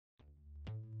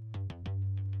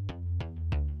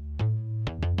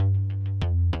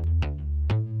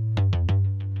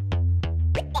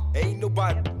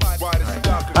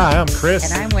Hi, I'm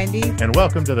Chris. And I'm Wendy. And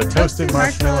welcome to the Toasted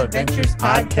Marshmallow Adventures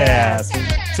podcast.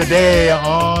 Today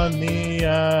on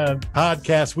the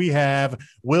podcast, we have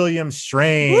Willam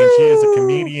Strange. Woo! He is a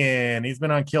comedian. He's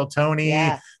been on Kill Tony.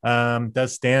 Yeah.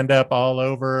 Does stand up all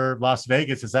over Las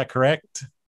Vegas. Is that correct?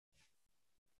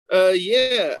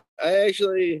 Yeah. I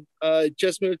actually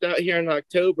just moved out here in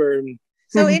October.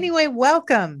 So anyway,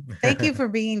 welcome. Thank you for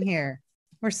being here.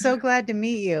 We're so glad to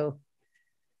meet you.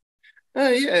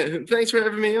 Yeah, thanks for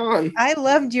having me on. I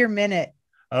loved your minute.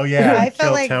 Oh yeah, I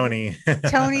felt like Tony.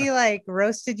 Tony like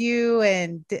roasted you,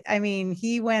 and I mean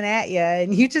he went at you,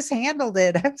 and you just handled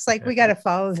it. I was like, we got to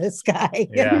follow this guy.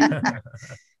 Yeah.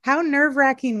 How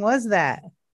nerve-wracking was that?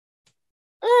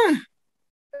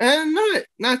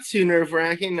 Not too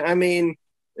nerve-wracking. I mean,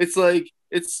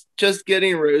 it's just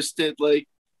getting roasted. Like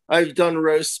I've done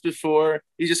roasts before.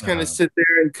 You just kind of sit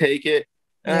there and take it.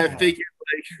 And I figured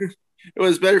like it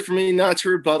was better for me not to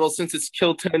rebuttal since it's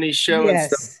Kill Tony's show and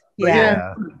stuff.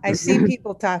 Yeah. I've seen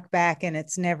people talk back and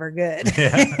it's never good.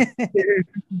 Yeah.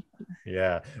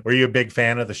 Yeah. Were you a big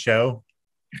fan of the show?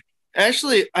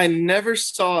 Actually, I never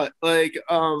saw it. Like,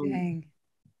 Dang.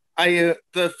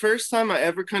 The first time I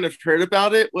ever kind of heard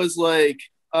about it was like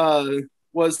when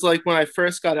I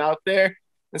first got out there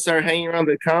and started hanging around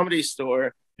the Comedy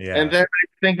Store. Yeah. And then I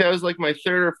think that was like my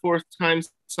third or fourth time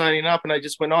signing up, and I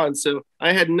just went on. So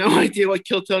I had no idea what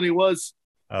Kill Tony was.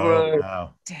 Oh,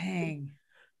 wow. Dang.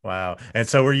 Wow. And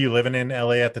so were you living in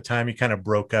LA at the time? You kind of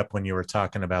broke up when you were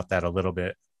talking about that a little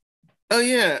bit. Oh,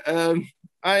 yeah.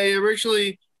 I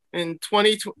originally, in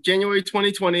January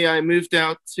 2020, I moved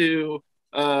out to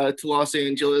Los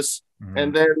Angeles. Mm-hmm.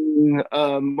 And then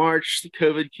March,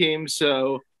 COVID came,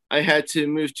 so I had to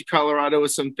move to Colorado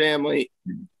with some family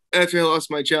after I lost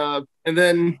my job. And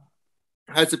then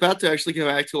I was about to actually go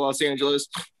back to Los Angeles,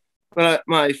 but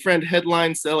my friend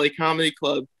headlines the LA Comedy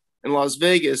Club in Las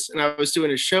Vegas, and I was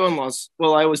doing a show in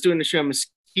I was doing a show in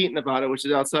Mesquite, Nevada, which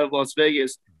is outside of Las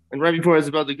Vegas. And right before I was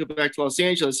about to go back to Los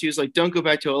Angeles, he was like, "Don't go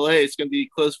back to LA. It's going to be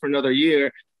closed for another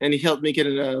year." And he helped me get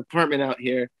an apartment out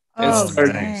here. Oh,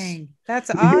 dang. That's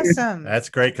awesome. That's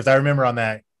great. Because I remember on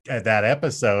that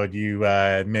episode, you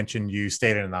mentioned you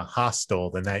stayed in a hostel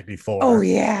the night before. Oh,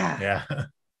 yeah. Yeah.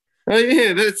 Oh,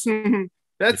 yeah.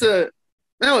 That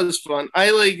was fun.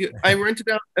 I rented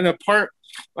out an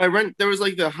apartment. There was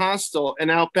like the hostel,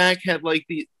 and out back had like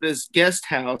this guest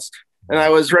house, and I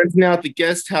was renting out the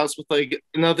guest house with like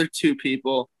another two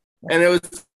people. And it was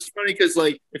funny because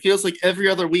like it feels like every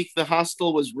other week the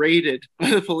hostel was raided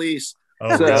by the police.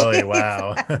 Oh, really?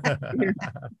 Wow.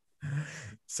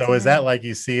 So is that like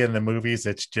you see in the movies?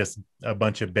 It's just a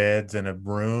bunch of beds in a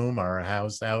room or a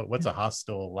house out. What's a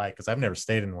hostel like? Because I've never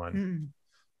stayed in one.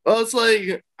 Well, it's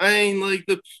like, I mean, like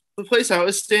the place I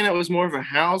was staying at was more of a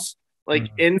house,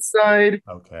 like inside.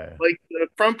 Okay. Like the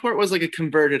front part was like a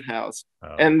converted house.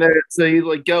 Oh. And so you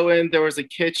like go in, there was a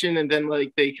kitchen, and then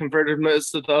like they converted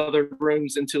most of the other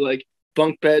rooms into like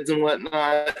bunk beds and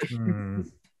whatnot.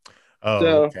 Oh,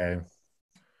 so, okay.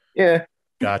 Yeah.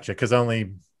 Gotcha. Because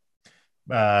only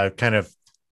kind of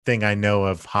thing I know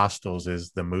of hostels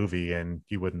is the movie, and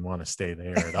you wouldn't want to stay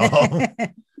there at all.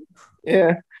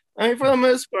 Yeah. I mean, for the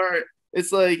most part,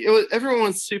 it's like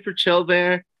everyone's super chill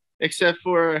there, except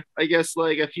for I guess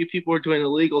like a few people were doing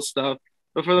illegal stuff.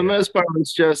 But for the most part,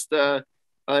 it's just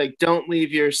like don't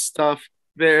leave your stuff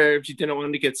there if you didn't want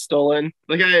it to get stolen.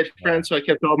 Like I had friends who I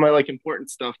kept all my like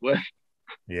important stuff with.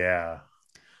 Yeah.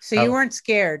 So you weren't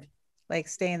scared, like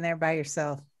staying there by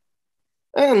yourself?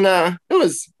 Oh no, it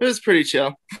was pretty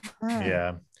chill.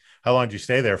 Yeah. How long did you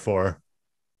stay there for?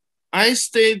 I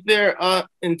stayed there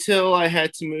until I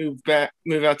had to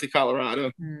move out to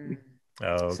Colorado. Oh,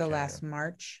 okay. So last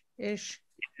March-ish?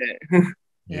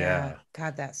 Yeah.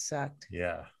 God, that sucked.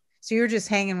 Yeah. So you were just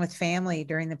hanging with family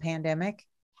during the pandemic?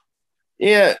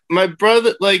 Yeah. My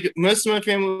brother, like most of my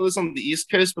family lives on the East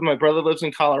Coast, but my brother lives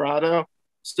in Colorado.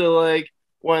 So like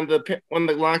when the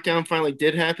lockdown finally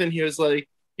did happen, he was like,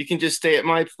 "You can just stay at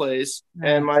my place."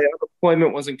 Nice. And my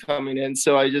unemployment wasn't coming in,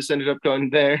 so I just ended up going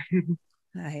there.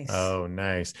 Nice. Oh,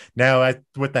 nice. Now,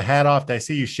 with the hat off, I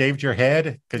see you shaved your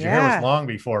head because your hair was long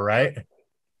before, right?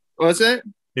 What's that?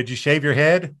 Did you shave your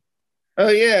head? Oh,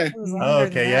 yeah. Oh,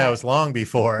 okay. Yeah, it was long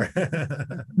before.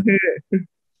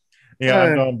 Yeah,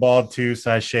 I'm going bald too,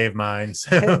 so I shave mine.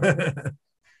 So.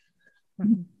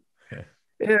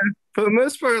 Yeah, for the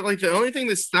most part, like the only thing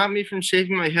that stopped me from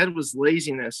shaving my head was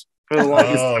laziness for the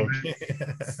longest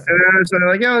time. So I'm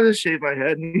like, I'll just shave my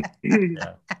head.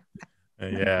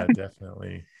 Yeah,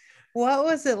 definitely. What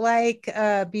was it like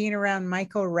being around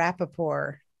Michael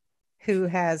Rappaport? who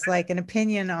has like an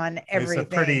opinion on everything. He's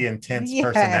a pretty intense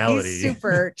personality. He's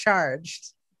super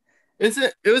charged.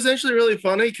 It was actually really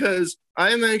funny because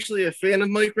I'm actually a fan of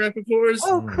Mike Rappaport's.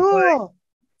 Oh, cool.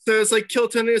 So it's like Kill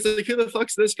Tony is like, who the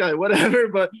fuck's this guy? Whatever.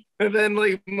 But and then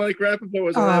like Mike Rappaport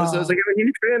was on the episode. I was like, I'm a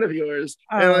huge fan of yours.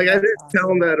 And like I didn't tell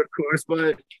him that, of course,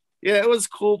 but yeah, it was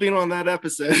cool being on that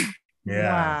episode.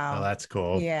 Yeah. Wow. Well, that's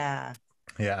cool. Yeah.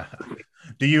 Yeah.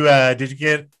 Do you did you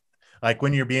get like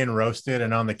when you're being roasted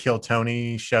and on the Kill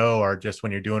Tony show, or just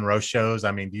when you're doing roast shows?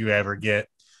 I mean, do you ever get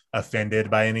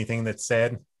offended by anything that's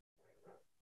said?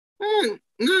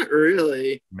 Not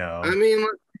really. No. I mean,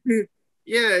 like,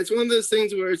 yeah, it's one of those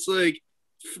things where it's like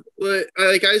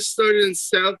I started in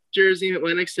South Jersey,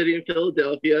 Atlantic City, and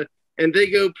Philadelphia, and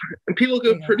people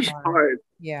go pretty hard.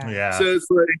 Yeah. Yeah. So it's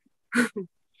like,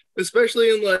 especially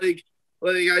in like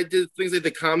I did things like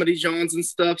the comedy Johns and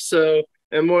stuff. So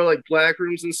and more like black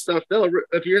rooms and stuff.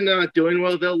 If you're not doing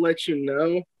well, they'll let you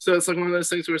know. So it's like one of those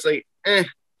things where it's like,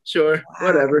 sure,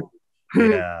 whatever.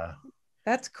 Yeah.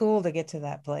 That's cool to get to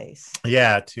that place.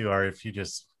 Yeah, too. Or if you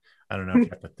just, I don't know, if you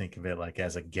have to think of it like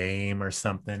as a game or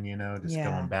something, you know, just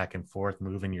going back and forth,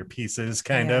 moving your pieces,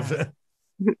 kind of.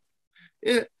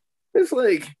 Yeah, it's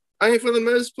like, I mean, for the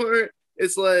most part,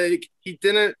 it's like he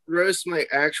didn't roast my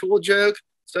actual joke.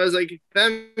 So I was like,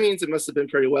 that means it must have been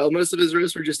pretty well. Most of his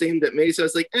roasts were just aimed at me. So I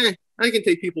was like, I can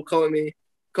take people calling me.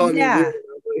 Yeah,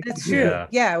 that's true.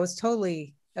 Yeah, it was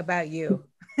totally about you.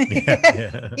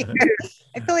 Yeah.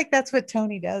 I feel like that's what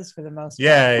Tony does for the most part.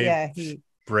 Yeah, he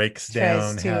breaks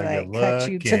down to how like you cut look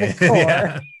you to the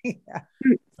core. Yeah.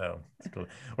 So it's cool.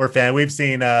 We're fan. We've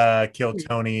seen Kill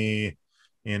Tony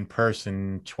in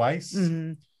person twice.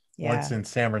 Mm-hmm. Yeah. Once in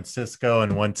San Francisco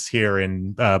and once here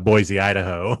in Boise,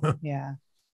 Idaho. Yeah.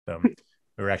 So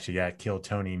we were actually at Kill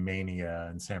Tony Mania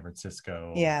in San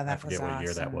Francisco. Yeah, that I forget what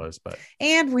year that was, but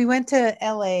and we went to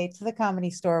LA to the Comedy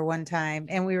Store one time,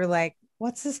 and we were like,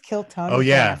 "What's this Kill Tony? Oh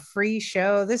yeah, free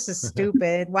show. This is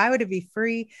stupid. Why would it be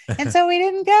free?" And so we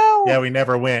didn't go. Yeah, we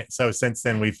never went. So since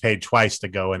then, we've paid twice to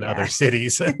go in other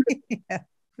cities. Yeah,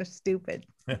 they're stupid.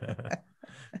 So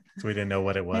we didn't know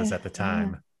what it was at the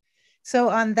time. So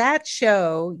on that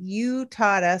show, you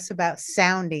taught us about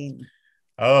sounding.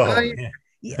 Oh,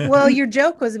 yeah. Well, your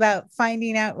joke was about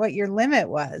finding out what your limit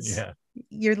was. Yeah.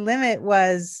 Your limit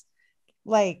was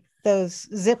like those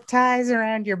zip ties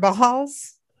around your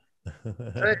balls.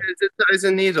 Zip ties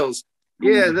and needles.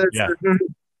 Yeah,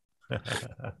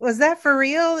 Was that for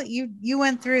real? You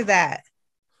went through that?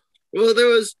 Well,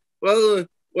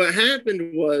 what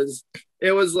happened was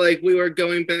it was like we were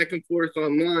going back and forth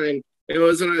online. It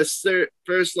was when I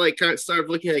first like kind of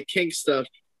started looking at kink stuff.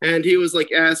 And he was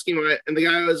like asking and the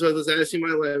guy I was with was asking my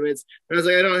limits. And I was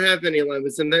like, I don't have any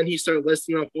limits. And then he started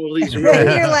listing off all these rules.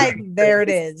 You're like, there it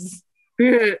is.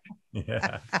 Yeah.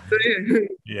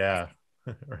 Yeah.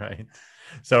 Right.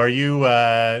 So are you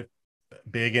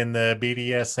big in the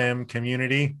BDSM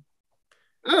community?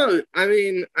 Oh, I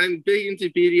mean, I'm big into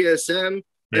BDSM.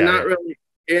 I'm not really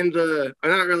in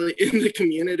the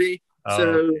community. Oh,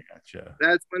 so gotcha.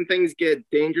 That's when things get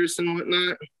dangerous and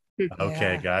whatnot.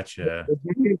 Okay, gotcha.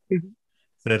 Is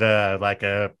it like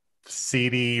a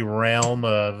seedy realm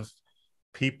of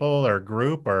people or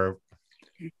group or?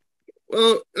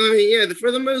 Well, I mean, yeah, for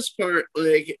the most part,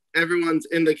 like everyone's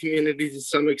in the community to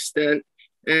some extent,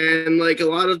 and like a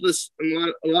lot of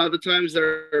the times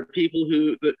there are people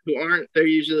who aren't. They're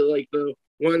usually like the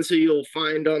ones who you'll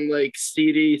find on like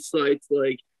seedy sites,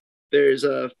 like there's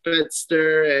a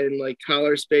Fetster and like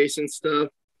Collar Space and stuff.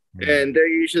 And they're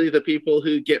usually the people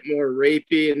who get more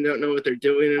rapey and don't know what they're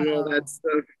doing and all that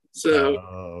stuff. So,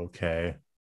 okay.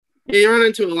 Yeah, you run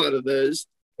into a lot of those.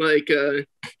 Like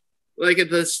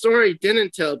the story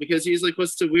didn't tell because he's like,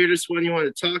 what's the weirdest one you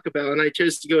want to talk about? And I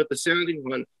chose to go with the sounding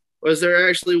one. Was there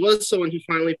actually was someone who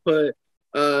finally put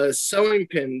sewing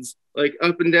pins like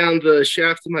up and down the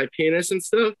shaft of my penis and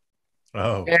stuff.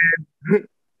 Oh.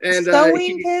 And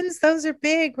sewing pins, those are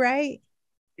big, right?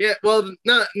 Yeah, well,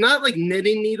 not like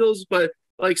knitting needles, but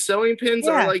like sewing pins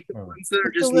are like the ones that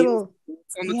are just little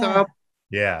on the top.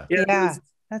 Yeah.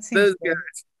 That's those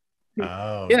guys.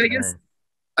 Oh, yeah,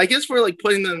 I guess for like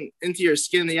putting them into your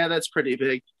skin, that's pretty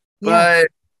big. Yeah.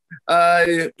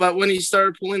 But when you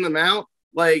started pulling them out,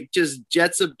 like just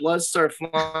jets of blood start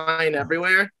flying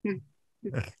everywhere.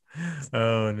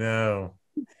 Oh no.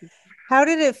 How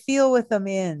did it feel with them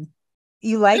in?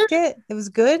 You liked it? It was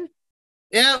good?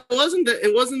 Yeah, it wasn't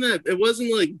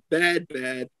like bad.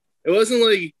 It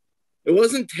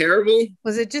wasn't terrible.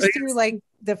 Was it just through like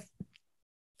the?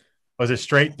 Was it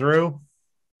straight through?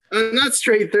 Not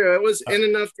straight through. It was in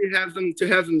enough to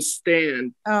have them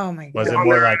stand. Oh my god! Was it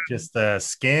more like just the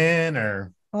skin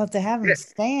or? Well, to have him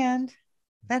stand,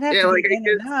 that'd have Yeah, to like be in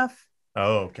enough.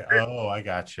 Oh, okay. Oh, I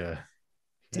gotcha.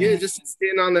 yeah, Dang. just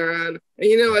stand on their own.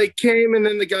 And I came and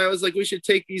then the guy was like, "We should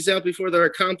take these out before there are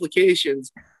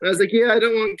complications." And I was like, "Yeah, I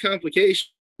don't want complications."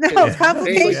 No, And he's like,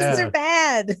 complications are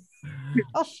bad.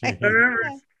 Oh my I remember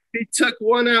God. he took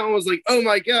one out and was like, "Oh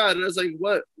my god!" And I was like,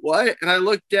 "What? What?" And I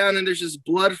looked down and there's just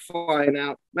blood flying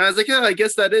out. And I was like, "Oh, I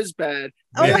guess that is bad."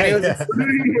 Oh And my he was Yeah.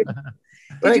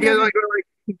 like, Did you have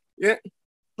yeah,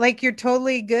 like you're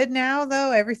totally good now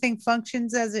though? Everything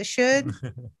functions as it should.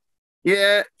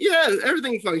 yeah, yeah.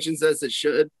 Everything functions as it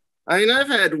should. I mean, I've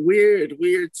had weird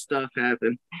stuff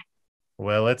happen.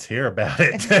 Well, let's hear about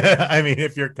it. I mean,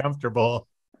 if you're comfortable.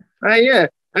 Yeah.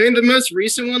 I mean, the most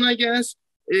recent one, I guess,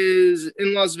 is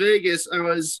in Las Vegas.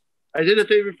 I did a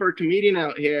favor for a comedian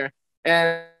out here,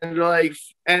 and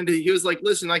and he was like,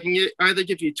 "Listen, I can either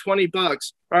give you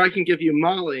 $20 or I can give you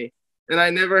Molly." And I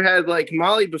never had like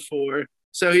Molly before,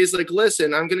 so he's like,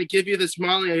 "Listen, I'm gonna give you this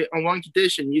Molly on one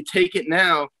condition: you take it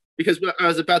now." Because I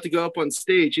was about to go up on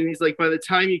stage, and he's like, "By the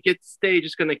time you get to stage,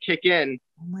 it's gonna kick in."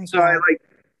 Oh my So I God.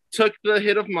 took the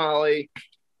hit of Molly,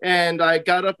 and I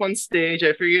got up on stage.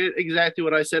 I forget exactly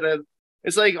what I said.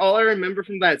 It's like all I remember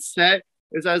from that set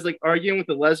is I was like arguing with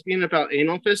a lesbian about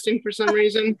anal fisting for some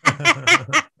reason.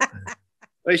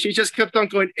 Like she just kept on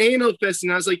going anal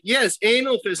fisting. I was like, yes,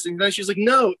 anal fisting. And then she's like,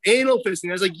 no, anal fisting.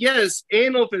 I was like, yes,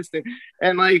 anal fisting.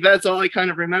 And like that's all I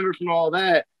kind of remember from all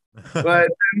that. But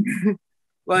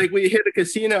like we hit a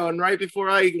casino, and right before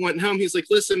I went home, he's like,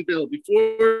 listen, Bill,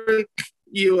 before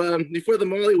the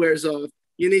Molly wears off,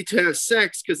 you need to have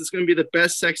sex because it's going to be the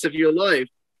best sex of your life.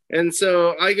 And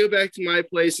so I go back to my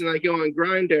place and I go on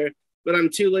Grindr, but I'm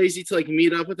too lazy to like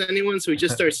meet up with anyone. So we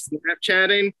just start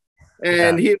Snapchatting,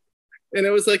 and and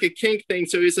it was like a kink thing.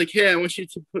 So he's like, "Hey, I want you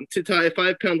to tie a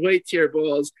 5-pound weight to your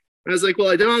balls." And I was like,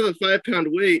 "Well, I don't have a 5-pound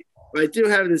weight, but I do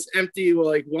have this empty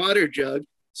like water jug."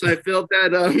 So I filled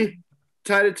that,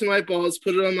 tied it to my balls,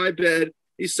 put it on my bed.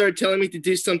 He started telling me to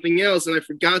do something else, and I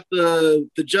forgot the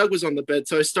jug was on the bed.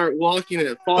 So I start walking, and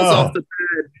it falls off the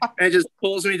bed, and it just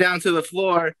pulls me down to the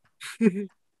floor. And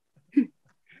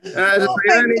I was Oh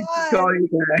like, I my need to God. call you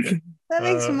back. That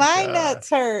makes Oh, my God. nuts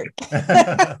hurt.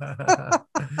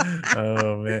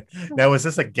 Oh man. Now was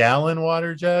this a gallon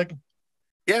water jug?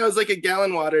 Yeah, it was like a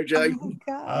gallon water jug. Oh my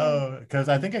God. Oh, because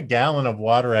I think a gallon of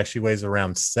water actually weighs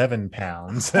around 7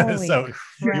 pounds. Holy So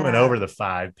you went crap. over the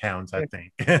 5 pounds, I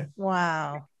think.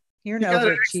 Wow. You're an You got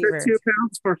an extra overachiever. 2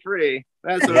 pounds for free.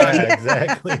 That's what Yeah,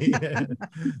 exactly. Oh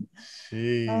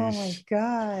my Sheesh.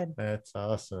 God. That's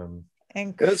awesome.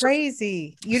 And That's-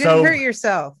 crazy. You So- didn't hurt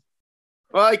yourself.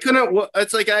 Well, I couldn't.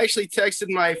 It's like I actually texted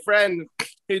my friend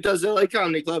who does the LA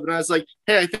Comedy Club, and I was like,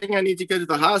 "Hey, I think I need to go to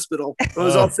the hospital." It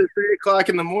was also 3 o'clock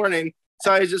in the morning,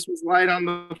 so I just was lying on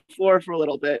the floor for a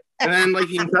little bit, and then like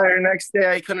the entire next day,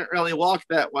 I couldn't really walk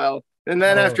that well. And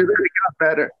then after that, it got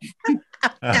better.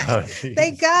 Oh,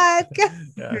 Thank geez. God.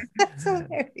 Yeah. That's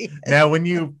hilarious. Now, when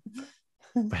you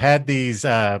had these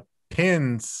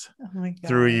pins Oh my God.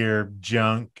 through your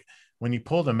junk, when you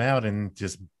pulled them out and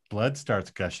just blood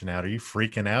starts gushing out, are you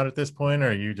freaking out at this point, or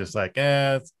are you just like,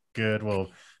 it's good, we'll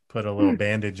put a little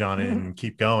bandage on it and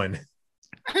keep going?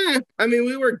 I mean,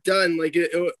 we were done,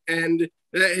 and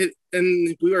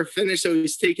we were finished. So he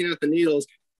was taking out the needles,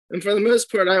 and for the most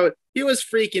part, he was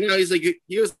freaking out.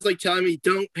 He was like telling me,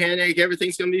 "Don't panic,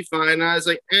 everything's gonna be fine." And I was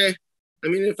like, I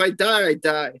mean, if I die, I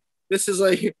die. This is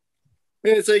like,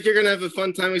 it's like you're gonna have a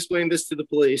fun time explaining this to the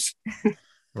police.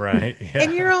 Right. Yeah.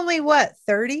 And you're only what,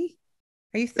 30?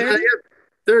 Are you 30? Yeah,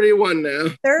 31 now.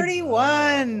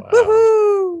 31.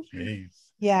 Oh, wow. Woohoo. Jeez.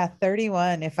 Yeah,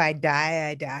 31. If I die,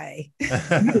 I die.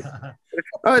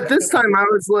 At this time,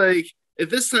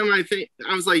 I think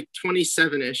I was like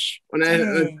 27-ish when at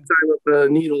the Dang. time of the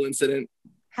needle incident.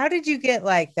 How did you get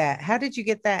like that? How did you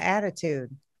get that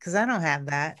attitude? Because I don't have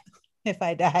that. If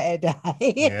I die, I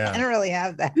die. Yeah. I don't really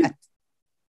have that.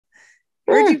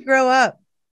 Where'd you grow up?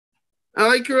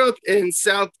 I grew up in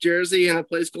South Jersey in a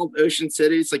place called Ocean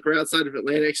City. It's like right outside of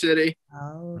Atlantic City.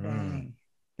 Oh, Mm. dang.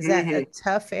 Is that a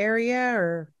tough area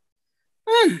or?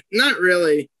 Not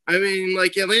really. I mean,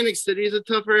 like Atlantic City is a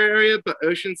tougher area, but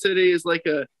Ocean City is like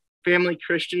a family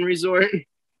Christian resort.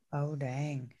 Oh,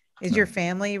 dang. Is your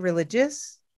family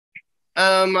religious?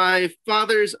 My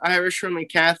father's Irish Roman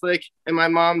Catholic, and my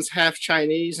mom's half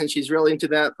Chinese, and she's really into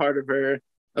that part of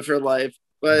her life.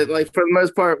 But like for the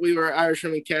most part, we were Irish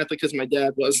Roman Catholic because my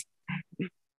dad was.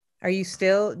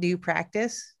 Do you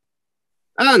practice?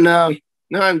 Oh no,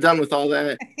 I'm done with all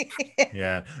that.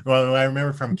 Yeah. Well, I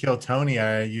remember from Kill Tony,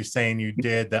 you saying you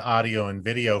did the audio and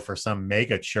video for some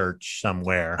mega church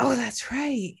somewhere. Oh, that's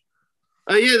right.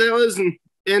 Yeah, that was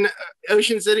in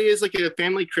Ocean City is like a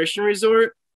family Christian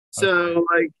resort. So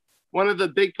like one of the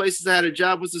big places I had a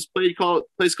job was this place called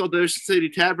the Ocean City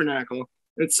Tabernacle.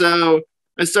 And so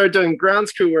I started doing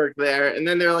grounds crew work there. And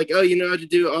then they're like, oh, you know how to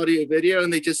do audio video?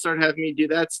 And they just started having me do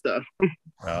that stuff.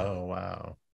 Oh,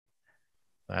 wow.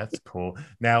 That's cool.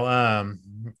 Now, I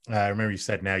remember you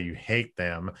said now you hate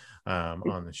them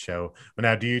on the show. But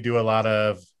now, do you do a lot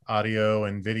of audio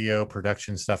and video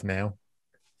production stuff now?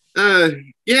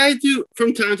 Yeah, I do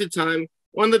from time to time.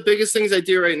 One of the biggest things I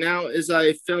do right now is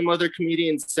I film other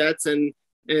comedians' sets, and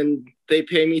they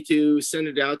pay me to send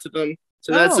it out to them.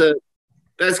 So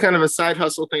that's kind of a side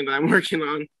hustle thing that I'm working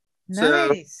on.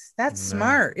 Nice. That's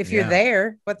smart. If you're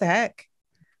there, what the heck?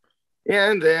 Yeah,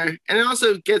 I'm there. And it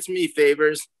also gets me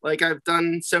favors. Like I've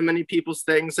done so many people's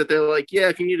things that they're like, yeah,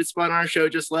 if you need a spot on our show,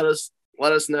 just let us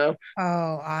know.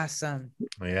 Oh, awesome.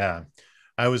 Yeah.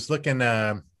 I was looking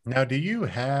now, do you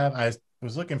have I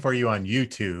was looking for you on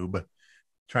YouTube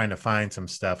trying to find some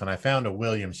stuff, and I found a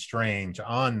William Strange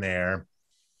on there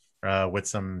with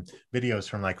some videos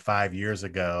from like 5 years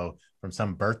ago from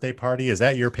some birthday party. Is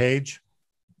that your page?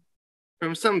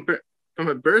 From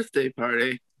a birthday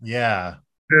party? Yeah.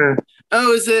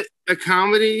 Oh, is it a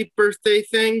comedy birthday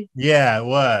thing? Yeah, it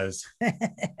was. Oh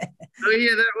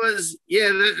yeah, that was. Yeah,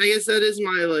 I guess that is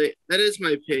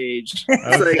my page.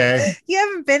 Okay. Like, you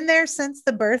haven't been there since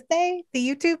the birthday, the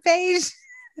YouTube page?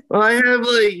 Well, I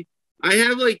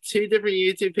have like 2 different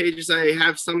YouTube pages I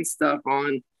have some stuff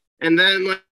on, and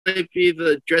then might be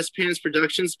the Dress Pants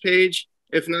Productions page,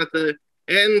 if not the.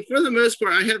 And for the most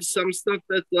part, I have some stuff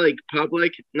that's like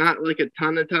public, not like a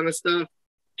ton of stuff.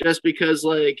 Just because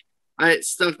like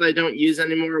stuff that I don't use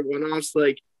anymore, one-offs.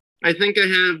 Like I think I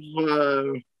have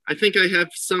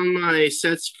some of my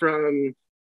sets from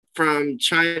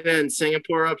China and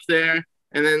Singapore up there,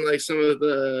 and then like some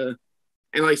other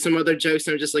jokes.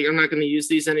 And I'm just like, I'm not going to use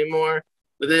these anymore.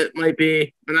 But that might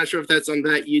be. I'm not sure if that's on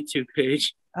that YouTube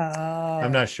page.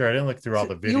 I'm not sure. I didn't look through all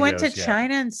the videos. You went to yet.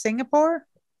 China and Singapore?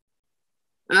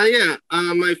 Yeah.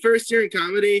 My first year in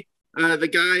comedy. The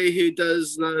guy who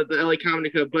does the LA Comedy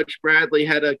Club, Butch Bradley,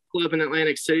 had a club in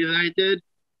Atlantic City that I did,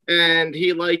 and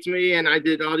he liked me, and I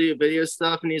did audio video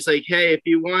stuff, and he's like, hey, if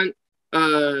you want,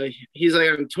 he's like,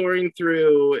 I'm touring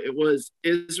through, it was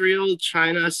Israel,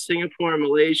 China, Singapore, and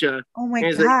Malaysia. Oh my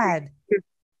God. Like,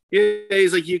 yeah,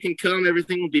 he's like, you can come,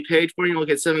 everything will be paid for, and you'll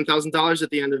get $7,000 at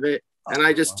the end of it. And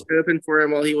I just opened for him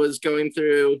while he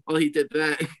did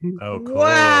that. Oh, cool.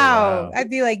 Wow. I'd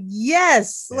be like,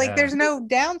 yes. Yeah. Like there's no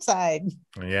downside.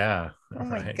 Yeah. Oh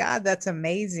my God. That's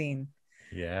amazing.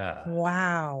 Yeah.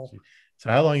 Wow. So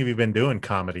how long have you been doing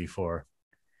comedy for?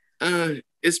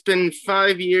 It's been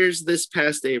 5 years this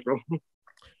past April.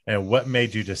 And what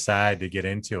made you decide to get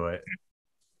into it?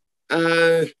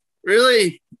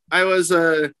 Really, I was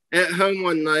at home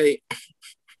one night,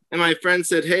 and my friend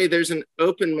said, hey, there's an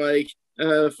open mic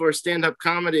for stand-up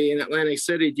comedy in Atlantic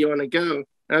City. Do you want to go? And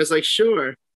I was like,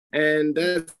 sure. And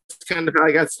that's kind of how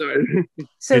I got started.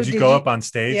 So did you go up on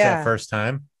stage that first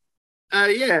time?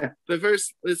 Yeah.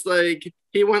 It's like,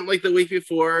 he went like the week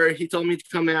before. He told me to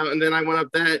come out, and then I went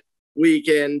up that week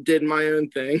and did my own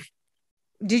thing.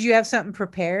 Did you have something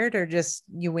prepared, or just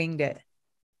you winged it?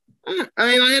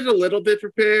 I had a little bit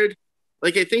prepared.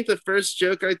 Like, I think the first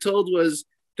joke I told was,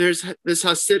 there's this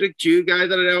Hasidic Jew guy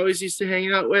that I always used to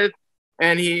hang out with,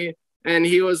 and he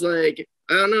was like,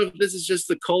 I don't know if this is just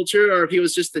the culture or if he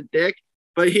was just a dick,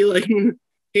 but he would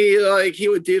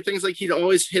do things like he'd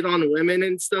always hit on women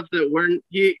and stuff that weren't,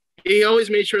 he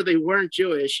always made sure they weren't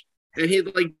Jewish, and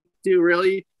he'd like do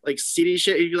really like seedy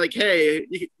shit. He'd be like, hey,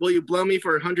 will you blow me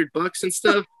for $100 and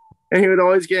stuff? And he would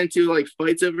always get into like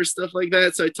fights over stuff like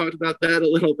that. So I talked about that a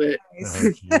little bit.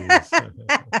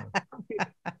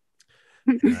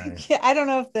 Yeah, I don't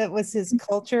know if that was his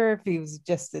culture, or if he was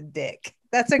just a dick.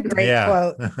 That's a great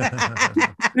quote.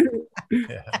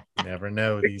 Yeah, never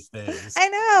know these days. I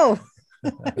know.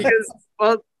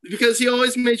 because he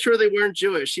always made sure they weren't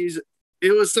Jewish. It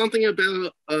was something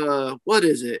about what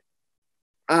is it?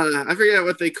 I forget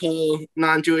what they call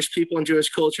non-Jewish people in Jewish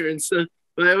culture and stuff.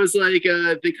 But it was like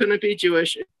they couldn't be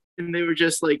Jewish, and they were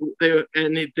just like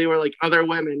they were like other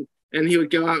women, and he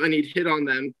would go out and he'd hit on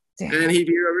them. Damn. And he'd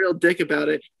be a real dick about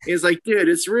it. He's like, dude,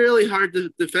 it's really hard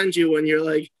to defend you when you're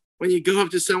like, when you go up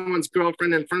to someone's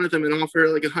girlfriend in front of them and offer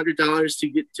like $100 to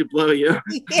get to blow you.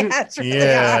 Yeah, it's really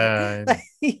hard.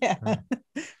 Yeah.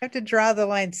 I have to draw the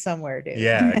line somewhere, dude.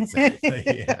 Yeah, exactly.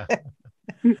 Yeah.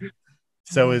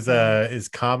 So is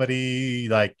comedy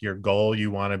like your goal? You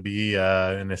want to be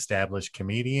an established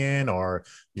comedian, or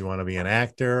you want to be an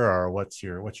actor, or what's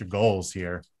your goals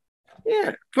here?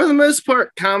 Yeah, for the most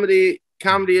part, comedy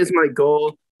is my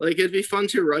goal. like it'd be fun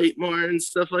to write more and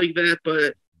stuff like that,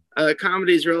 but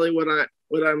comedy is really what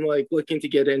I'm like looking to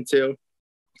get into.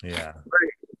 Yeah.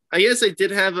 I guess I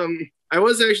did have I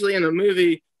was actually in a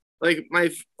movie, like my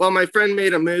friend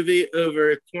made a movie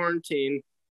over quarantine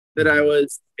that I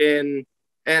was in,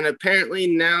 and apparently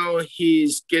now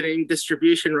he's getting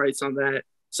distribution rights on that.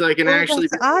 So I can actually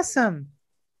that's awesome.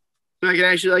 So I can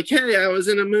actually like, hey, I was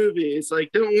in a movie. It's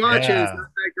like, don't watch it. It's not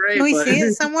that great. Can we see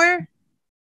it somewhere?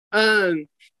 It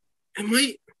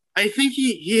might. I think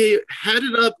he had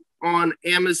it up on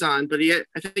Amazon, but I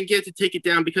think he had to take it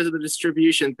down because of the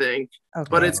distribution thing. Okay.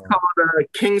 But it's called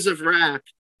Kings of Rap.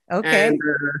 Okay.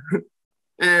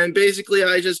 And basically,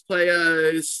 I just play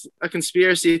a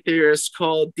conspiracy theorist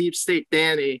called Deep State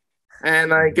Danny,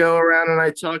 and I go around and I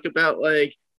talk about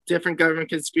like different government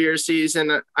conspiracies,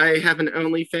 and I have an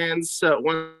OnlyFans. So at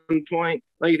one point,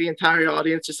 like the entire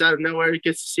audience just out of nowhere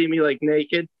gets to see me like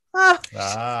naked. Oh.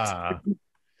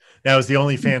 Now, is the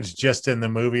OnlyFans just in the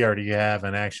movie, or do you have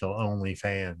an actual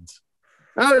OnlyFans?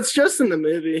 Oh, it's just in the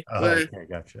movie. Oh, okay,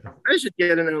 gotcha. I should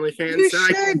get an OnlyFans. You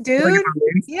should, dude.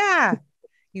 Yeah,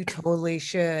 you totally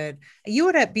should. You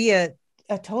would be a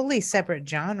totally separate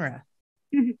genre.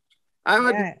 I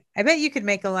would. Yeah, I bet you could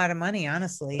make a lot of money,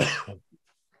 honestly.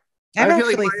 I've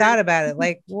actually thought about it.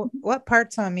 Like, what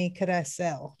parts on me could I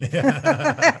sell?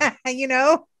 You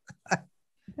know?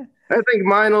 I think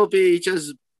mine will be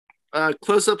just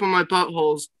close up on my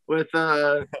buttholes with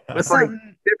like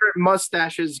different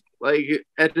mustaches like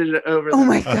edited over. Oh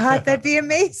my God, that'd be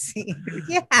amazing.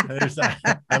 Yeah.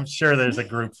 I'm sure there's a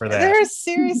group for that. There's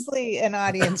seriously an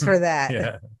audience for that.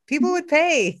 Yeah. People would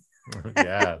pay.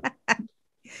 Yeah.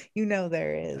 You know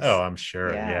there is. Oh, I'm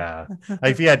sure. Yeah.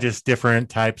 Like if you had just different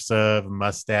types of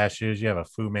mustaches, you have a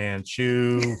Fu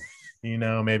Manchu, you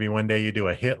know, maybe one day you do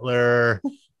a Hitler,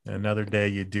 another day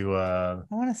you do I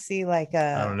want to see like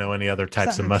I don't know any other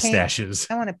types of mustaches.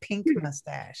 Pink. I want a pink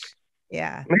mustache.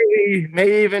 Yeah.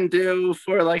 Maybe even do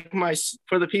for like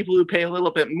for the people who pay a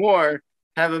little bit more,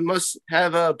 have a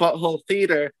butthole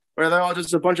theater where they're all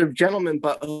just a bunch of gentlemen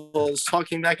buttholes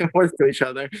talking back and forth to each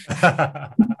other.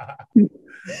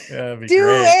 Yeah, do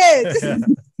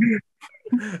it.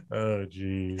 Oh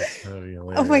geez.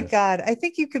 Oh my God. I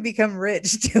think you could become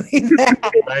rich doing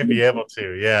that. I'd be able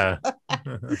to, yeah.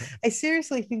 I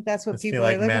seriously think that's what people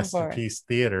like are looking Masterpiece for.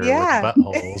 Theater with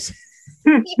buttholes.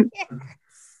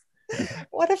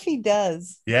 What if he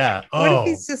does? Yeah. What if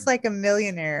he's just like a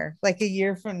millionaire like a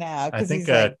year from now? Because he's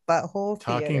like butthole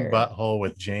talking theater. butthole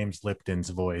with James Lipton's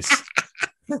voice.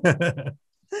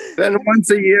 Then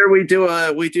once a year we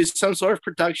do some sort of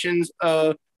productions.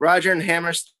 Roger and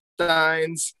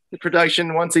Hammerstein's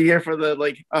production once a year for the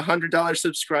like $100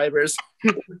 subscribers.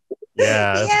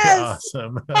 Yeah, that's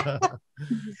awesome.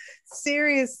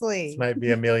 Seriously, this might be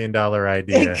 $1 million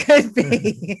idea. It could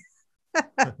be.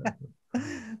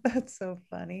 That's so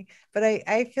funny. But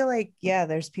I feel like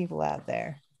there's people out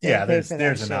there. Yeah, there's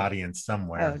an audience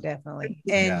somewhere. Oh, definitely.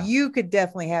 And you could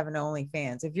definitely have an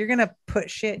OnlyFans. If you're gonna put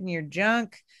shit in your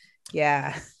junk,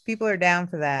 people are down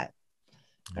for that.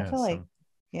 I feel like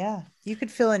you could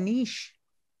fill a niche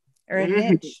or a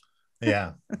niche.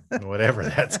 Yeah, whatever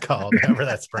that's called, however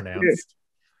that's pronounced.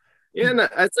 Yeah, no,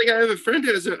 it's like I have a friend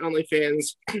who has an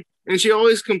OnlyFans, and she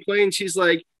always complains. She's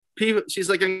like, I'm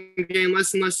getting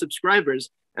less and less subscribers.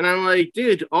 And I'm like,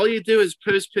 dude, all you do is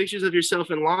post pictures of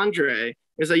yourself in lingerie.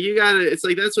 It's like it's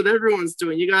like that's what everyone's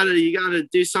doing. You gotta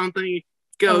do something,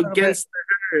 go against the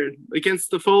herd,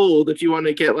 against the fold if you want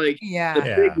to get like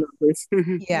the big numbers.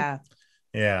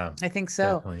 Yeah, I think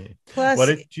so. Definitely. Plus, what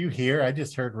did you hear? I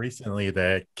just heard recently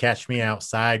that Catch Me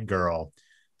Outside girl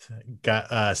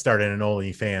got started an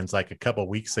OnlyFans like a couple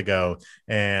weeks ago,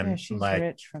 and she's like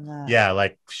rich from that. Yeah,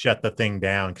 like shut the thing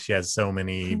down because she has so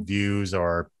many views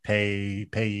or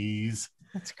payees.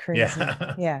 That's crazy.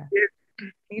 Yeah.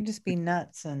 You can just be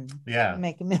nuts and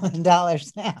make $1 million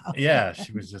now. Yeah,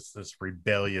 she was just this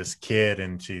rebellious kid,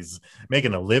 and she's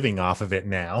making a living off of it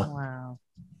now. Oh, wow.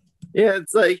 Yeah,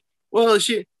 it's like, well,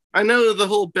 I know the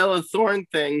whole Bella Thorne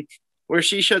thing where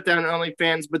she shut down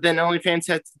OnlyFans, but then OnlyFans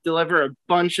had to deliver a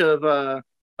bunch of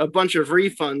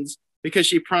refunds because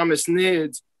she promised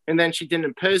nudes, and then she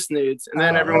didn't post nudes, and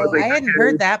then everyone was like, I hadn't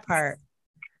heard that part.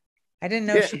 I didn't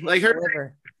know she like her.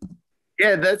 Deliver.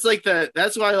 Yeah, that's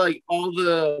why like all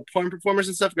the porn performers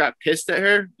and stuff got pissed at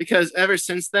her, because ever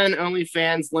since then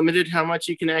OnlyFans limited how much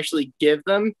you can actually give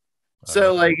them.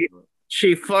 So like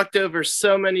she fucked over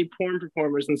so many porn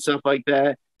performers and stuff like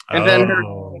that. And then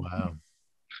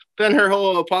her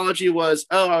whole apology was,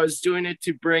 I was doing it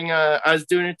to bring a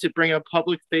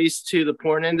public face to the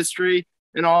porn industry.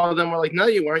 And all of them were like, no,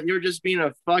 you weren't. You were just being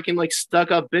a fucking like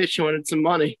stuck up bitch who wanted some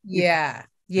money. Yeah.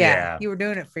 Yeah, you were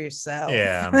doing it for yourself.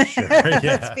 Yeah, I'm sure. Yeah.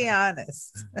 Let's be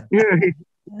honest.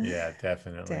 Yeah,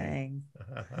 definitely. Dang.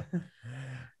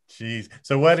 Jeez.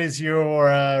 So what is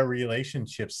your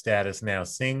relationship status now?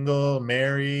 Single,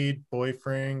 married,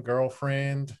 boyfriend,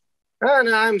 girlfriend? Oh,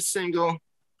 no, I'm single.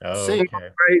 Oh, single, okay.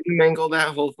 right, mingle,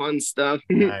 that whole fun stuff.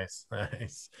 Nice.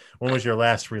 When was your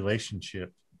last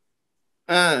relationship?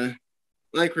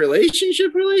 Like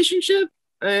relationship?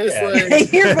 It's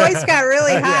like your voice got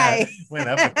really high. Yeah, went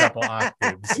up a couple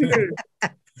octaves.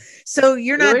 So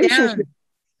you're not down.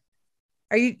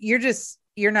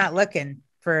 You're not looking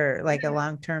for like a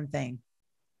long-term thing?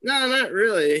 No, not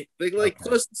really. Like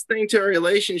closest thing to a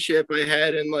relationship I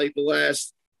had in like the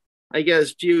last, I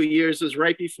guess, few years was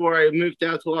right before I moved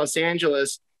out to Los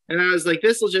Angeles. And I was like,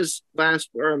 this will just last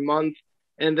for a month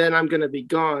and then I'm going to be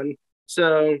gone.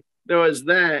 So there was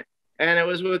that. And it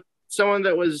was with someone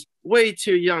that was way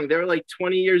too young. They were like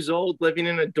 20 years old living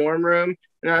in a dorm room.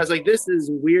 And I was like, this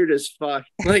is weird as fuck.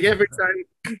 Like every time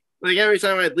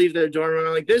I'd leave their dorm room,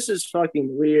 I'm like, this is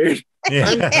fucking weird.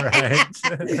 Yeah, right.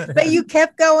 But you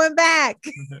kept going back.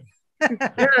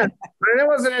 Yeah, but it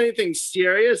wasn't anything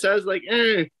serious. I was like,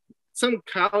 some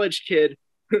college kid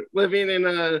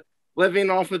living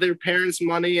off of their parents'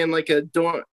 money in like a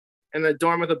dorm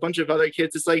with a bunch of other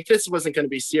kids. It's like, this wasn't going to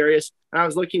be serious. And I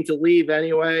was looking to leave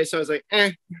anyway, so I was like,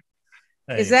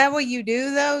 Is that what you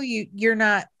do though? You're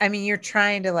not. I mean, you're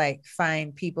trying to like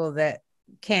find people that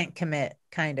can't commit.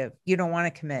 Kind of. You don't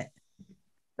want to commit.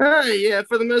 Yeah,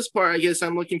 for the most part, I guess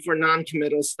I'm looking for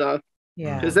non-committal stuff.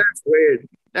 Yeah, because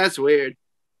that's weird.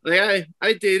 Like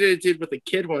I dated a dude with a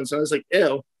kid once. I was like,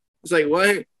 ew. It's like,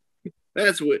 what?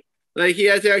 That's weird. Like he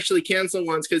had to actually cancel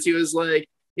once because he was like,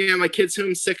 yeah, my kid's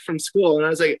homesick from school, and I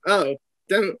was like, oh,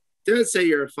 don't say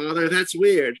you're a father. That's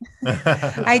weird.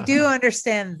 I do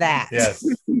understand that. Yes.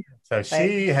 So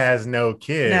she has no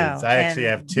kids. No, I actually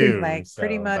have two. Like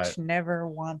pretty much never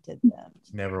wanted them.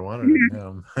 Never wanted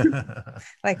them.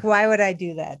 Like, why would I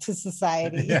do that to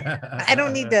society? Yeah. I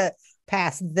don't need to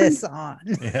pass this on.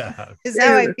 Yeah. Is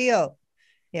how I feel.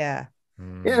 Yeah.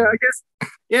 Yeah, I guess.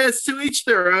 Yeah, it's to each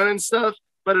their own and stuff.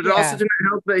 But it also didn't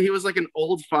help that he was like an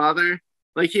old father.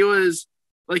 He was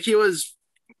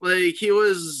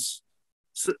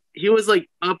like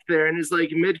up there in his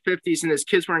like mid 50s, and his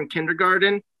kids were in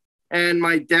kindergarten. And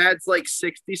my dad's like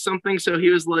 60 something, so he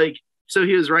was right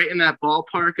in that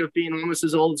ballpark of being almost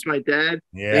as old as my dad.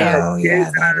 Yeah,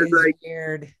 that is like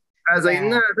weird. I was like,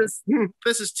 no,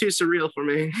 this is too surreal for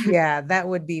me. Yeah, that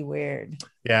would be weird.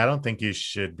 Yeah, I don't think you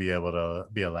should be able to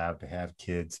be allowed to have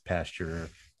kids past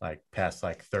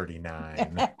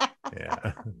 39.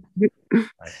 Yeah.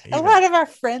 A lot of our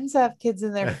friends have kids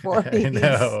in their 40s. I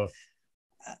know.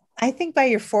 I think by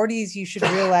your 40s, you should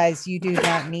realize you do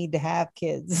not need to have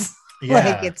kids. Yeah,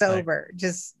 like it's over.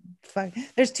 Just fuck.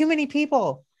 There's too many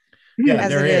people. Yeah,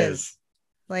 there is.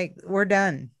 Like we're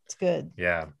done. It's good.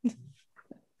 Yeah.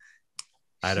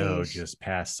 I know, just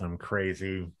passed some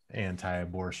crazy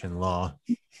anti-abortion law.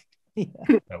 Yeah.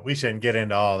 But we shouldn't get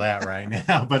into all that right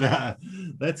now. But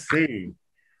let's see.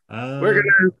 We're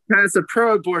gonna pass a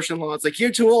pro-abortion law. It's like, you're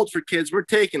too old for kids. We're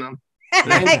taking them.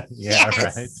 Yeah,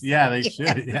 yes. Right. Yeah, they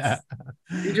should. Yeah.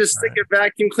 You just stick a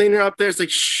vacuum cleaner up there. It's like,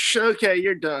 shh, okay,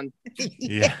 you're done.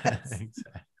 Yeah,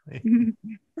 exactly.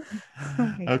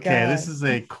 Okay, this is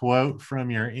a quote from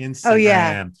your Instagram. Oh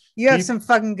yeah, you have some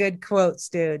fucking good quotes,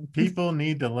 dude. People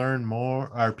need to learn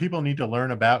more, or people need to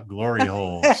learn about glory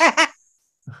holes.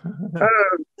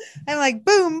 I'm like,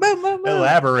 boom, boom, boom, boom.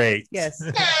 Elaborate. Yes.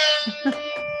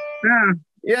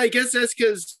 Yeah, I guess that's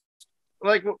because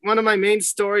like one of my main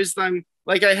stories, I'm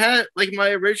like, I had like my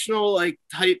original like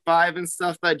Type 5 and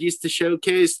stuff that I used to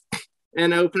showcase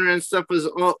and opener and stuff was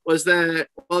that,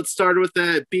 well, it started with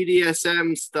that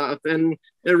BDSM stuff and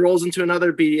it rolls into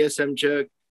another BDSM joke.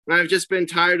 And I've just been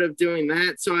tired of doing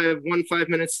that. So I have one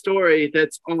 5-minute story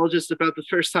that's all just about the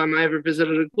first time I ever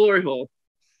visited a glory hole.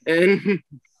 And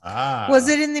was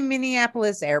it in the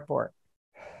Minneapolis airport?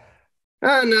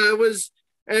 No, it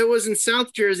was in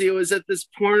South Jersey. It was at this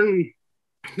porn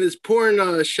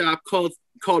shop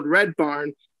called Red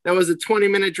Barn. That was a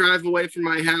 20-minute drive away from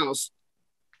my house.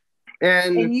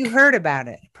 And you heard about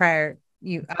it prior.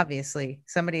 You obviously,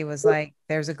 somebody was like,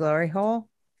 "There's a glory hole."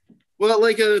 Well,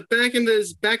 like back in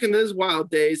those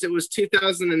wild days, it was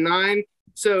 2009.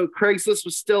 So Craigslist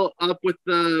was still up with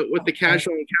the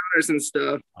casual encounters and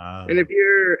stuff. And if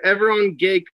you're ever on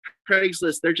gay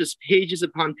Craigslist, they're just pages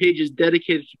upon pages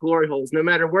dedicated to glory holes. No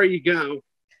matter where you go,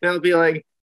 they'll be like,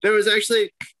 there's actually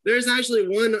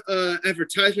one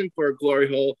advertisement for a glory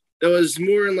hole that was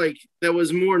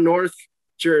more North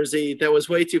Jersey, that was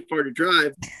way too far to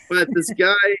drive. But this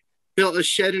guy built a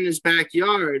shed in his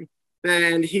backyard,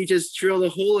 and he just drilled a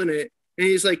hole in it. And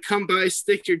he's like, come by,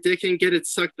 stick your dick in, get it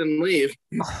sucked, and leave.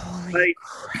 Holy like,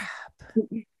 crap.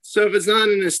 So if it's not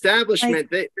an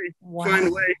establishment, they find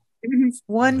a way.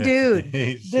 One dude,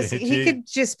 he could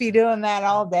just be doing that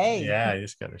all day. Yeah, you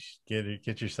just gotta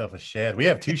get yourself a shed. We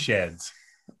have 2 sheds.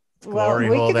 Well, we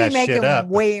could be making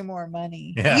way more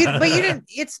money. Yeah. But you didn't.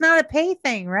 It's not a pay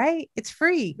thing, right? It's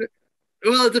free.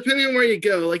 Well, depending on where you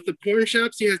go, like the porn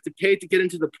shops, you have to pay to get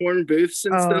into the porn booths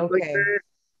and stuff like that.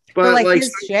 But like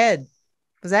his shed,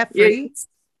 was that free?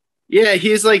 Yeah,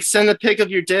 he's like, send a pic of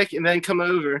your dick and then come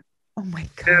over. Oh my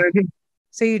god!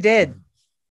 So you did?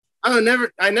 Oh,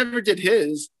 I never did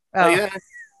his. Oh.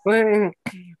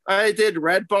 I did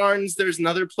Red Barns. There's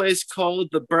another place called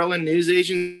the Berlin News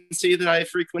Agency that I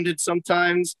frequented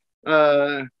sometimes.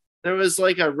 There was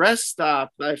like a rest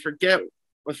stop. I forget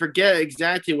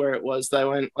exactly where it was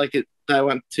that I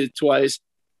went to twice.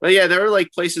 But yeah, there were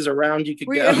like places around you could go.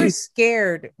 Were you ever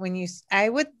scared when I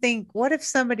would think, what if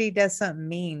somebody does something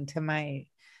mean to my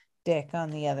dick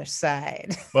on the other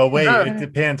side? Well, wait, it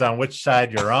depends on which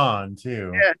side you're on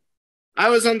too. Yeah. I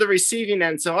was on the receiving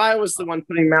end, so I was the one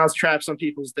putting mouse traps on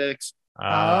people's dicks.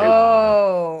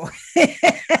 Oh.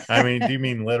 I mean, do you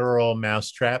mean literal mouse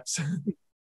traps?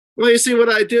 Well, you see, what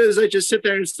I do is I just sit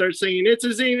there and start singing, it's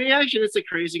a zany action, it's a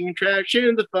crazy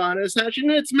contraction, the fun is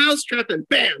hatching, it's mouse trap, and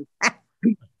bam!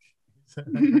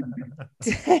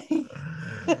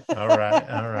 All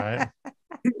right.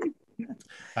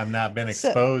 I've not been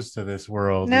exposed to this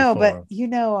world. No, before.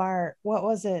 But what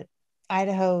was it?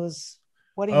 Idaho's.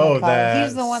 What do you call it?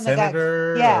 He's the one that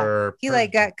got he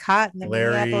like got caught in the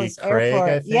Minneapolis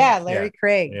airport. Larry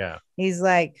Craig. Yeah. He's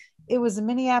like, it was a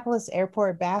Minneapolis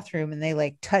airport bathroom and they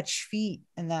like touch feet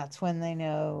and that's when they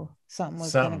know something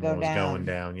was going to go down. Going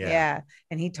down. Yeah.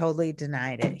 And he totally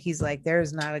denied it. He's like,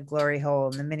 there's not a glory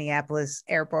hole in the Minneapolis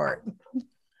airport.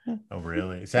 Oh,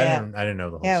 really? So I didn't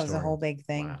know the whole story. Yeah, it was a whole big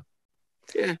thing. Wow.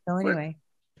 Yeah. So anyway.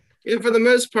 Yeah, for the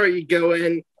most part, you go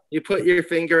in, you put your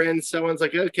finger in, someone's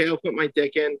like, okay, I'll put my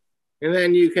dick in. And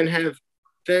then you can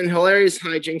then hilarious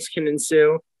hijinks can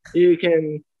ensue.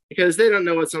 Because they don't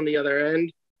know what's on the other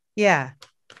end. Yeah.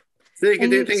 So they can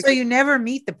do things. So you never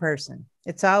meet the person.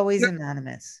 It's always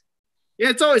anonymous. Yeah,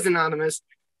 it's always anonymous.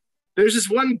 There's this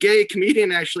one gay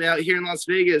comedian actually out here in Las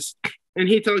Vegas. And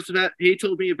he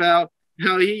told me about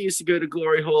how he used to go to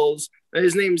glory holes.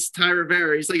 His name's Ty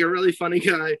Rivera. He's like a really funny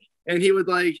guy. And he would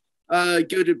like go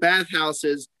to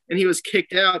bathhouses. And he was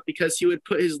kicked out because he would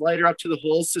put his lighter up to the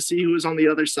holes to see who was on the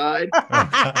other side.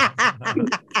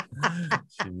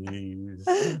 Jeez.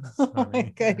 Oh my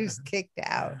god, he was kicked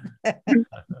out. That's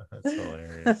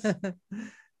hilarious.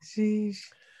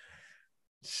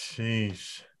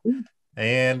 Sheesh.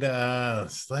 And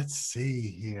let's see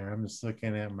here. I'm just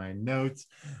looking at my notes.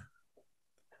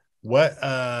 What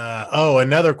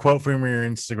another quote from your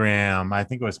Instagram. I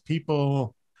think it was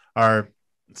people are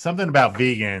something about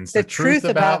vegans. The truth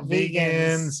about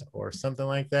vegans or something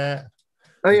like that.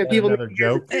 Oh yeah, people. Another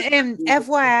joke. And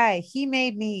FYI, he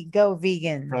made me go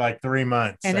vegan for like 3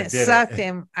 months, and it sucked.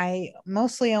 And I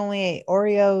mostly only ate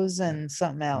Oreos and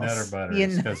something else. Nutter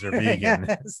butters because they're vegan.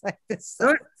 Like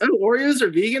Oreos are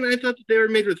vegan. I thought that they were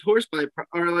made with hoof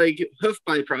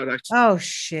byproducts. Oh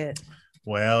shit.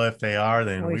 Well, if they are,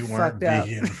 then we weren't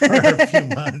vegan for a few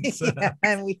months. Yeah,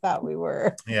 and we thought we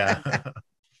were. Yeah.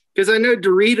 Because I know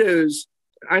Doritos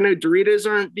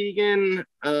aren't vegan.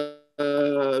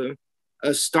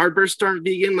 Starburst aren't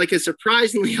vegan. Like a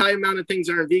surprisingly high amount of things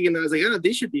aren't vegan. I was like, oh,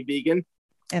 these should be vegan.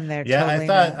 And they're totally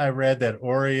I read that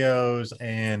Oreos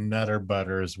and Nutter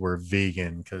Butters were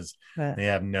vegan because they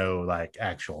have no like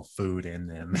actual food in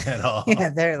them at all. Yeah,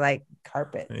 they're like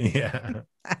carpet. Yeah.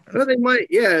 Well, they might.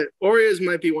 Yeah, Oreos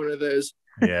might be one of those.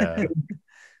 Yeah.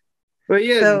 But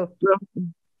yeah,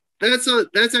 so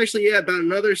that's actually about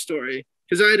another story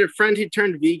because I had a friend who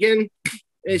turned vegan,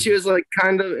 and she was like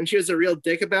and she was a real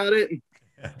dick about it.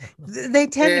 They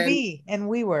tend to be, and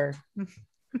we were.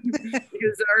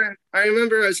 Because I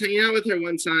remember I was hanging out with her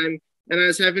one time, and I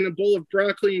was having a bowl of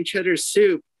broccoli and cheddar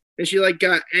soup, and she like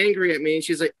got angry at me, and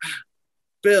she's like,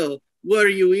 "Bill, what are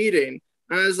you eating?"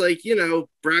 And I was like,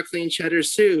 broccoli and cheddar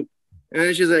soup, and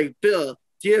then she's like, "Bill,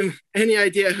 do you have any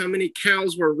idea how many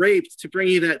cows were raped to bring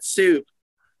you that soup?"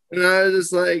 And I was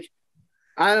just like,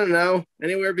 I don't know,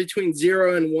 anywhere between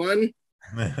 0 and 1.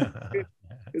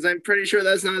 Because I'm pretty sure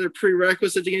that's not a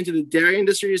prerequisite to get into the dairy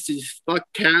industry is to fuck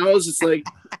cows. It's like,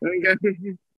 and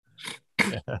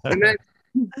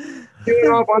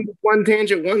going off on one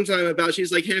tangent one time about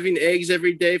she's like having eggs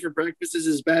every day for breakfast is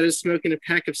as bad as smoking a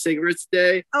pack of cigarettes a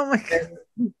day. Oh my God.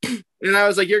 And I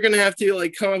was like, you're gonna have to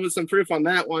like come up with some proof on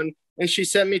that one. And she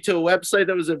sent me to a website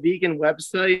that was a vegan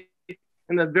website.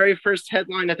 And the very first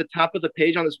headline at the top of the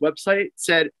page on this website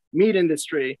said meat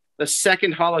industry, the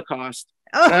second Holocaust.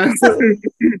 Oh,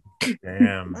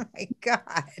 damn. oh my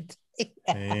God.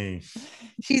 Hey.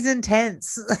 She's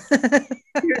intense.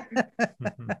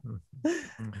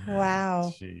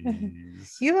 Wow.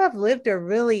 Jeez. You have lived a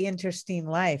really interesting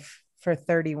life for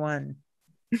 31.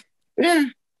 Yeah,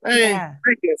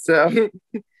 I guess so.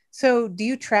 So do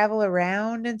you travel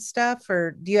around and stuff,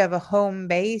 or do you have a home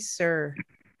base, or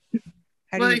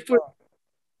how do you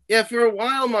for a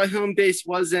while my home base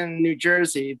was in New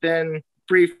Jersey, then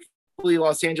briefly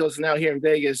Los Angeles, and now here in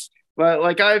Vegas. But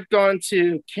like I've gone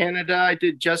to Canada. I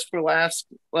did Just for Laughs.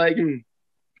 Like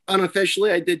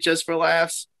unofficially, I did Just for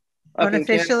Laughs.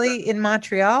 Unofficially in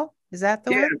Montreal? Is that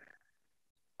the one?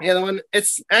 Yeah, the one.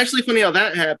 It's actually funny how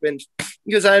that happened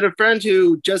because I had a friend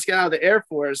who just got out of the Air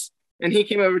Force, and he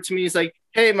came over to me. He's like,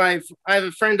 "Hey, I have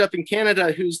a friend up in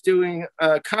Canada who's doing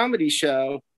a comedy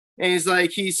show, and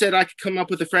he said I could come up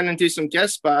with a friend and do some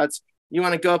guest spots. You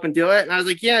want to go up and do it?" And I was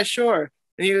like, "Yeah, sure."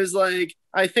 And he was like,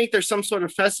 I think there's some sort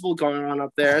of festival going on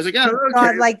up there. I was like, oh, okay.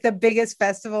 God, like the biggest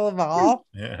festival of all.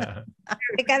 Yeah. Oh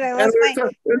my God, I lost my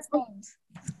headphones.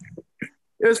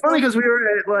 It was funny because we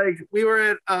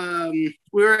were at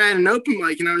an open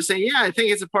mic, and I was saying, yeah, I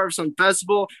think it's a part of some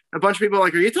festival. A bunch of people are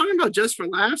like, are you talking about Just for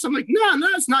Laughs? I'm like, no,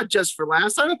 it's not Just for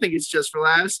Laughs. I don't think it's Just for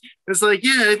Laughs. It's like,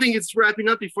 yeah, I think it's wrapping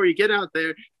up before you get out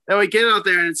there. And we get out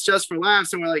there and it's Just for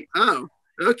Laughs, and we're like, oh,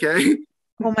 okay.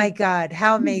 Oh my God,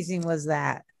 how amazing was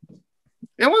that?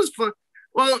 It was fun.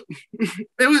 Well,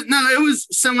 it was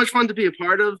so much fun to be a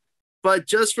part of, but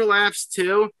Just for Laughs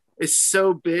too is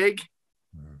so big.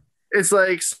 It's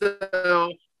like,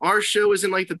 so our show was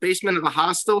in like the basement of the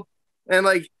hostel, and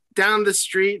like down the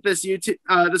street, this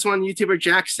one YouTuber,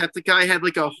 Jacksepticeye, had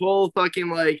like a whole fucking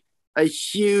like a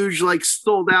huge like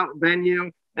sold out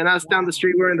venue, and us down the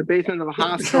street, we're in the basement of a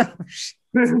hostel.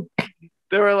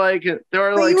 They were like, you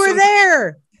were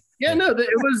there. Yeah, no, it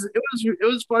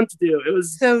was fun to do. It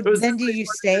was. So then, do you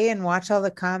stay and watch all the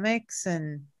comics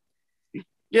and?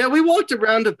 Yeah, we walked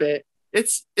around a bit.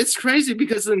 It's crazy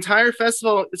because the entire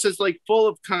festival is just like full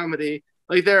of comedy.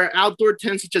 Like there are outdoor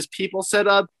tents with just people set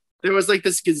up. There was like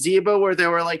this gazebo where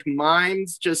there were like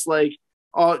mimes, just like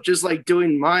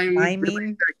doing mime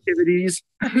activities.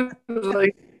 It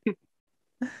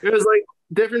was like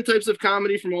different types of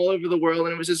comedy from all over the world,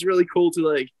 and it was just really cool to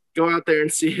like go out there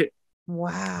and see it.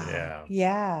 Wow.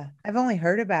 Yeah. I've only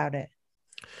heard about it.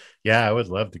 Yeah, I would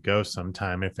love to go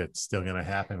sometime if it's still going to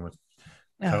happen with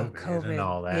COVID and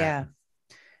all that. Yeah.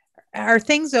 Are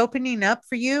things opening up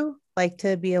for you, like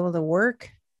to be able to work?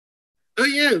 Oh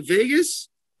yeah, Vegas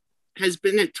has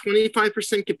been at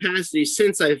 25% capacity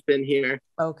since I've been here.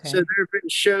 Okay. So there have been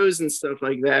shows and stuff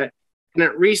like that. And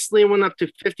it recently went up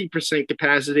to 50%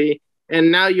 capacity.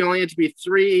 And now you only have to be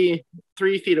three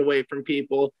feet away from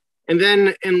people. And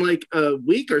then in like a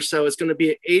week or so, it's going to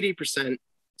be at 80%.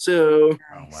 So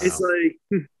It's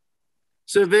like,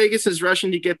 so Vegas is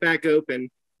rushing to get back open.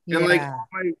 And like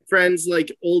my friends,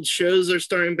 like old shows are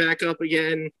starting back up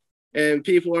again. And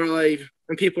people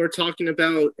are talking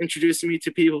about introducing me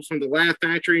to people from the Laugh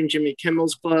Factory and Jimmy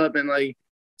Kimmel's Club. And like,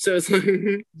 so it's like,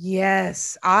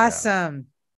 yes. Awesome.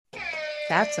 Yeah.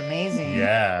 That's amazing.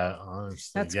 Yeah.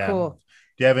 Honestly. That's cool.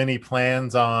 Do you have any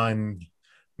plans on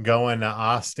going to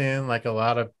Austin like a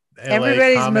lot of LA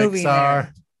Everybody's comics moving are?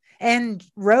 there. And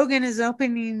Rogan is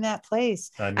opening that place.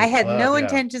 I had no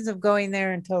intentions of going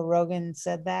there until Rogan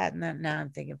said that. And then now I'm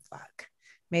thinking, fuck,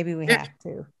 maybe we have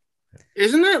to.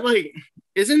 Isn't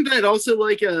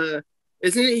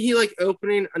he like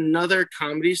opening another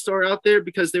comedy store out there?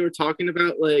 Because they were talking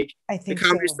about like the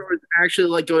comedy store is actually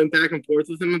like going back and forth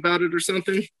with him about it or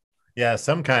something. Yeah,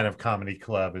 some kind of comedy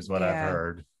club is what I've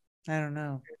heard. I don't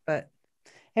know, but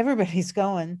everybody's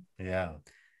going. Yeah.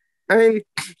 I mean,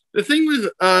 the thing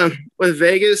with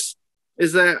Vegas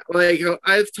is that like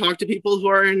I've talked to people who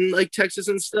are in like Texas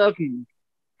and stuff,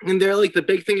 and they're like the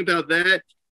big thing about that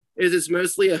is it's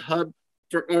mostly a hub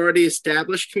for already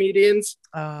established comedians,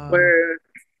 where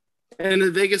and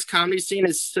the Vegas comedy scene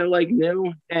is so like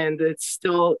new and it's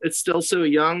still so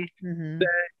young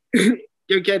that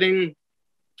you're getting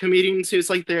comedians who's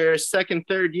like their second,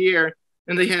 third year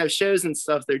and they have shows and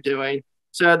stuff they're doing.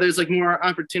 So there's like more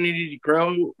opportunity to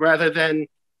grow rather than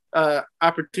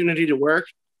opportunity to work.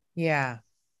 Yeah.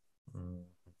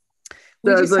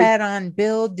 We just had on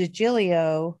Bill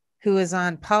DiGilio, who was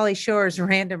on Pauly Shore's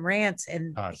Random Rants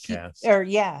and podcast.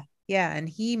 Yeah, and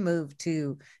he moved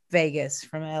to Vegas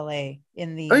from LA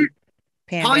in the Pauly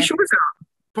pandemic.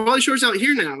 Short's out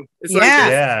here now. It's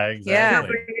yeah, exactly. Yeah.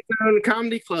 His own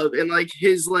comedy club, and like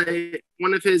his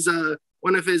one of his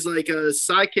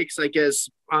sidekicks, I guess,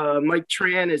 Mike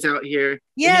Tran is out here.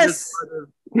 Yes.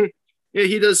 Yeah,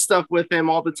 he does stuff with him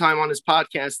all the time on his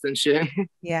podcast and shit.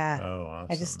 Yeah. Oh, awesome.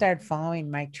 I just started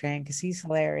following Mike Tran because he's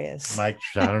hilarious. I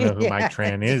don't know who Mike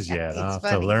Tran is yet. I'll have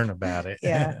to learn about it.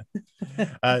 Yeah.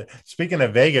 Speaking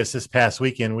of Vegas, this past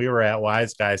weekend, we were at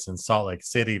Wise Guys in Salt Lake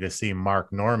City to see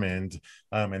Mark Normand,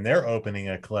 and they're opening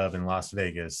a club in Las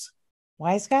Vegas.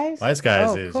 Wise Guys? Wise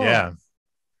Guys is, cool. yeah.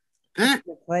 Good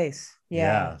place.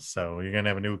 Yeah. So you're going to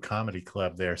have a new comedy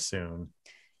club there soon.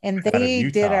 And they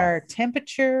did our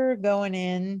temperature going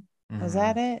in. Was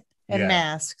that it? And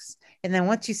masks. And then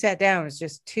once you sat down, it was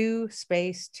just 2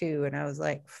 space 2. And I was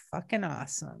like, fucking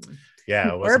awesome.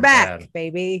 Yeah. We're back,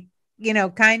 baby.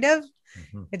 Kind of.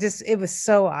 Mm-hmm. It was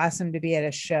so awesome to be at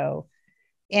a show.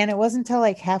 And it wasn't until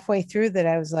like halfway through that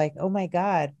I was like, oh my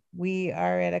God, we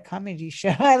are at a comedy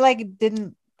show. I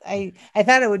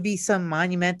thought it would be some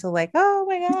monumental, like, oh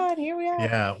my God, here we are.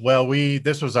 Yeah. Well,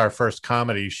 this was our first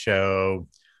comedy show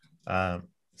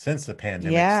since the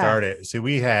pandemic started. So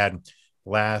we had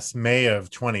last May of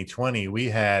 2020, we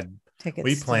had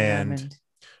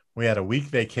a week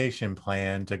vacation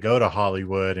planned to go to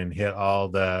Hollywood and hit all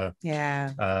the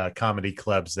comedy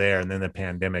clubs there. And then the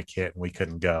pandemic hit and we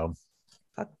couldn't go.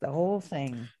 Fuck the whole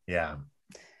thing. Yeah.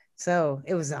 So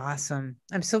it was awesome.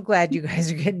 I'm so glad you guys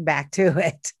are getting back to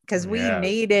it because we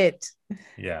need it.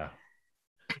 Yeah.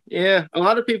 Yeah. A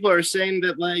lot of people are saying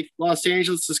that like Los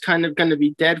Angeles is kind of going to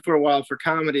be dead for a while for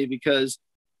comedy because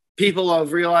people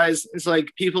have realized it's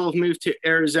like people have moved to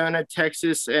Arizona,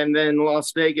 Texas, and then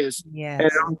Las Vegas. Yes.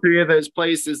 And all 3 of those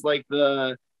places, like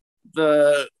the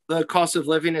cost of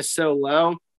living is so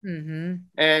low. Mm-hmm.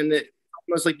 And it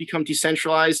almost like become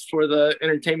decentralized for the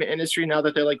entertainment industry now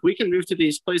that they're like, we can move to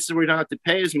these places where we don't have to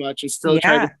pay as much and still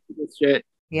try to do this shit.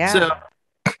 Yeah. So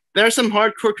there are some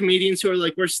hardcore comedians who are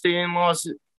like, we're staying in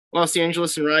Los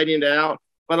Angeles and riding it out.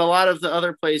 But a lot of the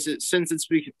other places, since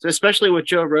especially with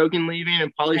Joe Rogan leaving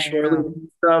and Pauly Shore leaving and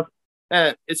stuff,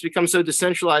 it's become so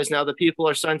decentralized now that people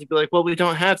are starting to be like, well, we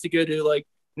don't have to go to like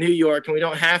New York and we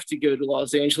don't have to go to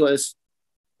Los Angeles.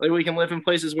 Like we can live in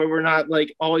places where we're not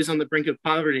like always on the brink of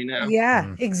poverty now.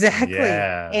 Yeah, exactly.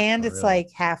 Yeah, and it's like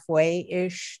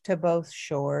halfway-ish to both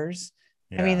shores.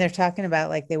 I mean, they're talking about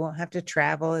like they won't have to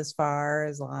travel as far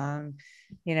as long.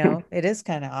 It is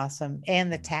kind of awesome.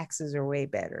 And the taxes are way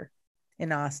better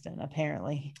in Austin,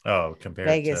 apparently. Oh, compared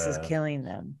Vegas to is killing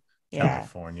them.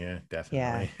 California,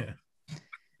 definitely. Yeah.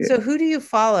 So who do you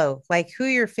follow? Like, who are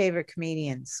your favorite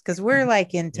comedians? Because we're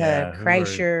like into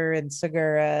Kreischer and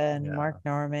Segura and Mark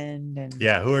Normand and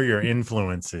who are your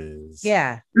influences?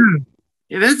 Yeah,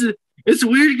 it's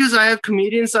weird because I have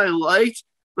comedians I liked,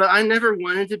 but I never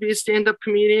wanted to be a stand-up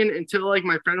comedian until like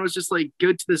my friend was just like,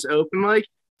 go to this open mic.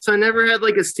 So I never had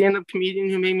like a stand-up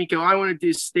comedian who made me go, I want to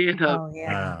do stand-up. Oh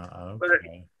yeah.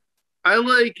 Okay.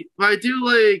 But I do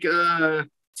like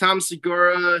Tom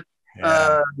Segura,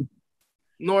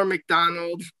 Norm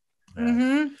Macdonald.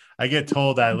 Mm-hmm. I get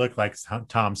told I look like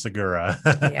Tom Segura.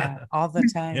 Yeah, all the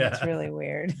time. It's really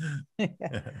weird.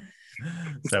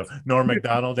 So Norm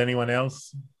Macdonald, anyone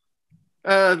else?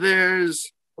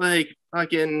 There's like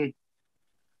fucking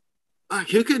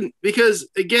who could, because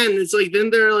again, it's like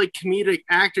then there are like comedic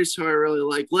actors who I really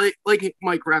like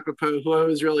Mike Rapaport, who I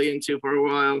was really into for a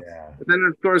while. Yeah. But then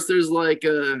of course there's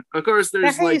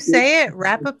That's how you say it,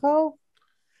 Rapaport?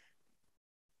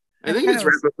 I think it's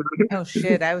Rapaport. Oh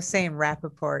shit, I was saying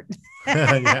Rapaport.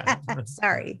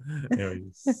 Sorry.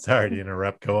 Sorry to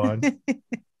interrupt. Go on.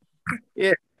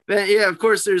 Yeah, of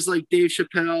course there's like Dave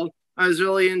Chappelle. I was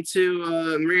really into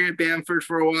Maria Bamford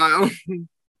for a while.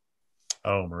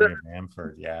 Oh, Maria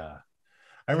Bamford, yeah.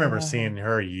 I remember seeing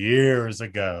her years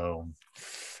ago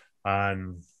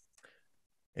on,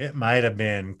 it might have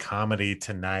been Comedy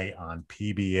Tonight on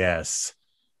PBS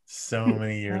so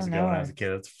many years ago when I was a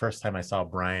kid. It's the first time I saw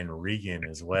Brian Regan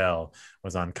as well,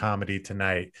 was on Comedy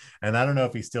Tonight. And I don't know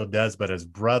if he still does, but his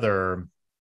brother,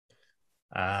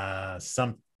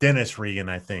 Dennis Regan,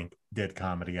 I think, did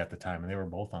comedy at the time, and they were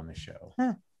both on the show.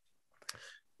 Huh.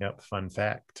 Yep, fun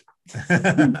fact.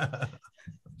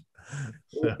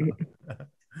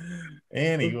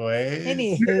 Anywho,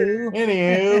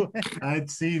 I'd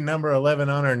see number 11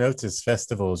 on our notes is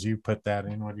festivals. You put that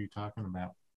in. What are you talking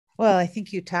about? Well, I think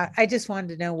I just wanted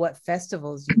to know what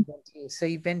festivals you've been to. So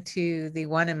you've been to the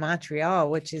one in Montreal,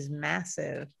 which is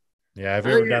massive. Yeah, have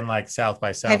you ever done like South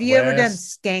by Southwest? Have you ever done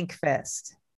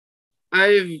Skankfest?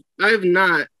 I've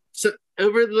not. So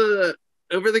over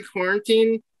over the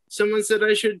quarantine, someone said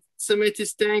I should submit to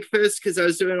Stankfest because I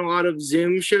was doing a lot of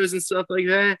Zoom shows and stuff like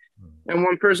that. And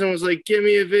one person was like, "Give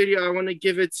me a video. I want to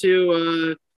give it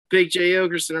to Big J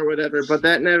Ogerson or whatever." But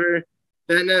I don't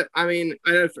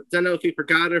know if he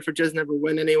forgot or if it just never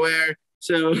went anywhere.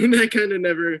 So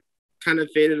that kind of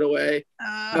faded away.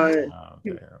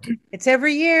 It's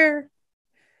every year.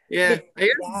 Yeah, I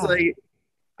guess it's like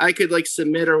I could like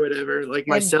submit or whatever, like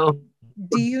myself.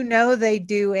 Do you know they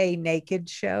do a naked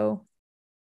show?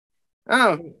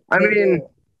 Oh, I mean,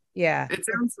 yeah. It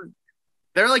sounds like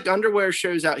they're like underwear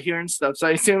shows out here and stuff. So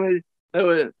I assume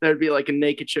there'd be like a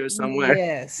naked show somewhere.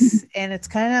 Yes, and it's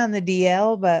kind of on the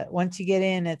DL, but once you get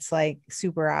in, it's like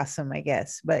super awesome, I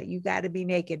guess. But you got to be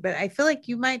naked. But I feel like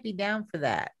you might be down for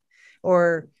that,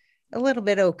 or a little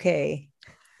bit okay.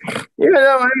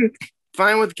 Yeah, I'm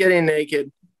fine with getting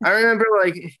naked. I remember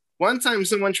like one time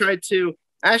someone tried to,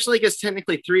 actually, I guess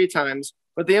technically 3 times,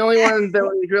 but the only one that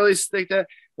was really stick that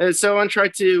is someone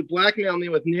tried to blackmail me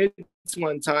with nudes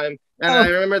one time. And I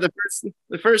remember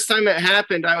the first time it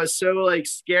happened, I was so like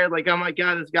scared, like, oh my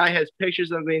God, this guy has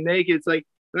pictures of me naked. It's like,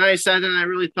 when I sat down, I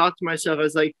really thought to myself, I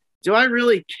was like, do I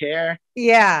really care?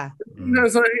 Yeah. And I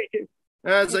was like,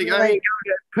 I mean, go ahead,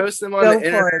 post them on the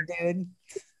internet. Go for it, dude.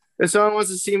 If someone wants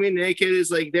to see me naked,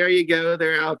 it's like, there you go.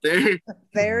 They're out there.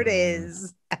 There it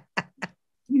is.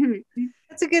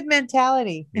 That's a good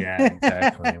mentality. Yeah,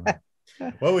 exactly.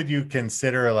 What would you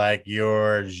consider like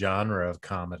your genre of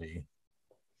comedy?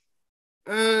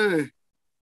 I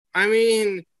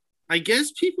mean, I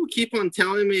guess people keep on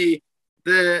telling me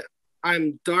that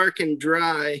I'm dark and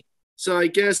dry. So I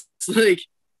guess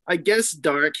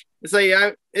dark. It's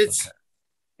like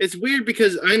it's weird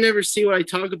because I never see what I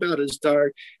talk about as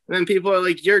dark. And then people are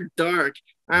like, you're dark.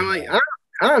 I'm like,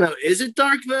 I don't know. Is it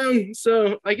dark though?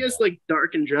 So I guess like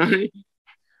dark and dry.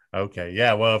 Okay.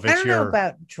 Yeah. Well, if it's I don't know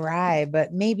about dry,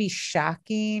 but maybe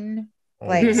shocking,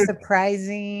 like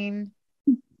surprising.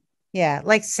 Yeah.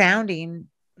 Like sounding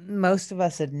most of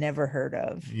us had never heard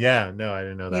of. Yeah. No, I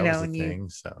didn't know that was a thing.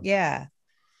 So yeah.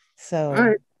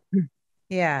 So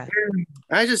yeah.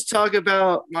 I just talk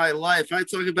about my life. I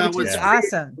talk about what's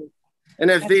awesome. And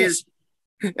if this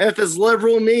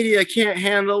liberal media can't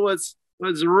handle what's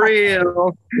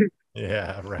real.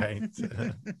 Yeah, right.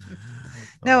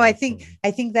 No, I think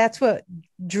that's what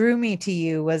drew me to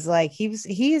you was like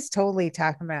he is totally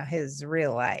talking about his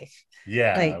real life.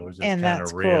 Yeah, like, it was just and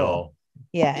that's real. Cool.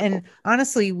 Yeah, and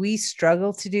honestly, we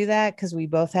struggle to do that because we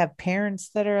both have parents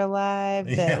that are alive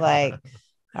that like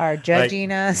are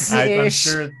judging us. I'm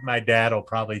sure my dad will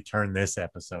probably turn this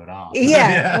episode off.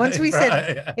 Yeah, once we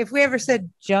said if we ever said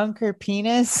junk or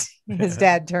penis, his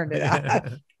dad turned it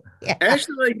off. Yeah.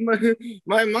 Actually, like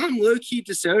my mom low-key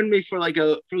disowned me for like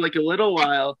a little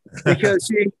while because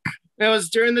it was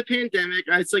during the pandemic.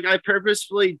 It's like I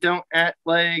purposefully don't act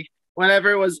like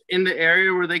whenever it was in the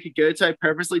area where they could go to, I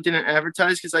purposely didn't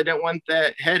advertise because I don't want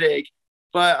that headache.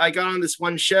 But I got on this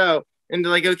one show and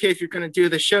they're like, okay, if you're going to do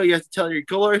the show, you have to tell your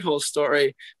glory hole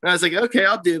story. And I was like, okay,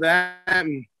 I'll do that.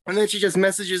 And then she just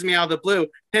messages me out of the blue.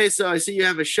 Hey, so I see you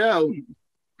have a show.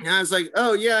 And I was like,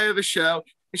 oh yeah, I have a show.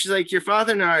 And she's like, your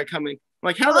father and I are coming. I'm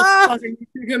like, how the fuck are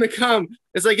you going to come?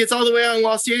 It's like, it's all the way out in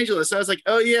Los Angeles. I was like,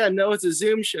 oh yeah, no, it's a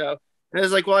Zoom show. And I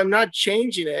was like, well, I'm not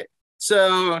changing it.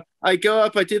 So I go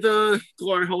up, I do the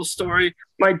glory hole story.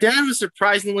 My dad was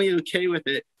surprisingly okay with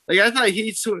it. Like I thought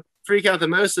he'd freak out the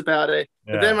most about it.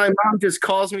 Yeah. But then my mom just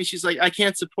calls me. She's like, I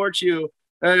can't support you,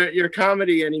 your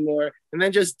comedy anymore. And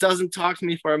then just doesn't talk to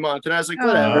me for a month. And I was like,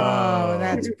 whatever. Oh,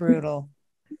 that's brutal.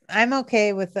 I'm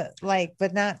okay with it, like,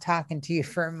 but not talking to you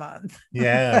for a month.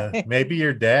 Yeah, maybe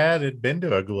your dad had been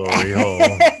to a glory hole.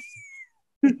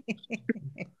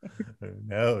 Who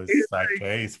knows? Like,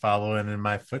 hey, he's following in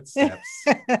my footsteps.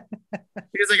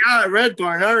 He's like, Red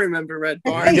Barn. I remember Red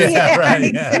Barn. Yeah,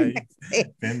 right. Yeah, he's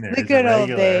been there. The good old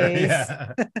days.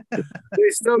 Yeah. They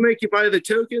still make you buy the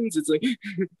tokens. It's like,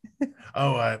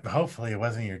 hopefully it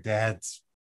wasn't your dad's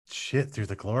shit through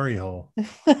the glory hole.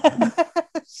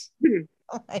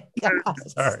 Oh my God.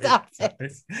 Sorry. Stop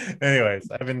it. Anyways,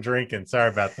 I've been drinking. Sorry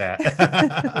about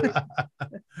that.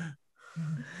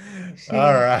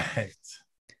 All right.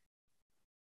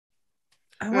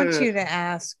 I want you to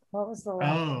ask, what was the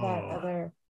last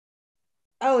other?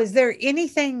 Oh, is there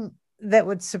anything that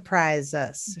would surprise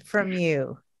us from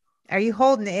you? Are you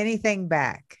holding anything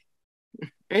back?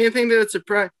 Anything that would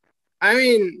surprise? I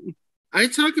mean, I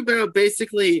talk about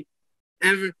basically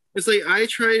it's like I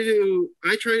try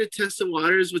to test the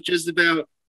waters with just about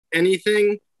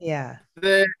anything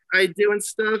that I do and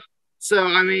stuff. So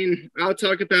I mean, I'll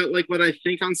talk about like what I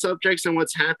think on subjects and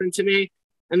what's happened to me.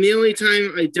 And the only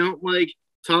time I don't like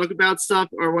talk about stuff,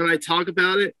 or when I talk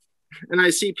about it and I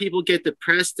see people get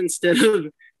depressed instead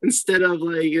of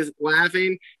like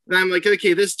laughing, and I'm like,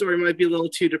 okay, this story might be a little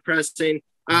too depressing.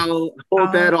 I'll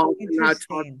hold that off and not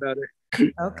talk about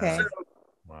it. Okay. So,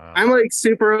 wow. I'm like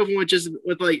super open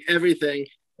with like everything.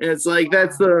 And it's like,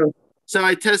 so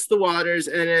I test the waters,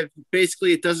 and if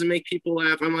basically it doesn't make people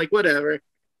laugh, I'm like, whatever.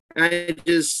 And I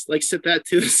just like sit that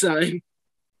to the side.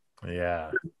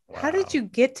 Yeah. Wow. How did you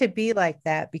get to be like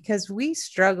that? Because we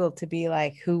struggle to be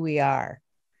like who we are.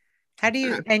 How do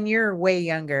you, and you're way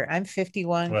younger. I'm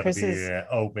 51. Chris is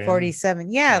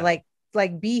 47. Yeah.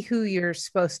 Like be who you're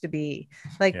supposed to be.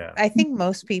 Like, I think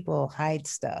most people hide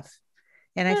stuff.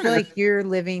 And I feel like you're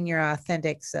living your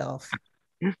authentic self.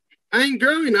 I mean,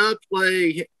 growing up,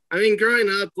 I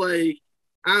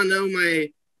don't know,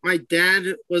 my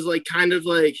dad was like kind of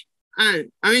like, I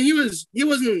mean, he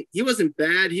wasn't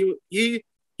bad. He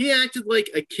acted like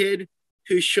a kid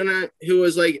who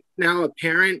was like now a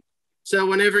parent. So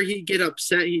whenever he'd get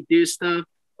upset, he'd do stuff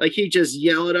like he'd just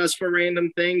yell at us for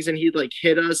random things, and he'd like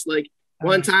hit us. Like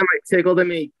one time I tickled him,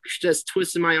 and he just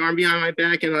twisted my arm behind my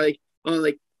back and like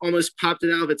almost popped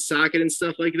it out of its socket and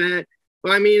stuff like that.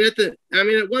 But I mean,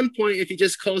 at one point, if you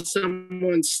just call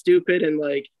someone stupid and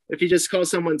like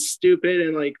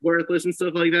worthless and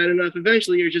stuff like that enough,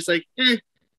 eventually you're just like,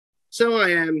 so I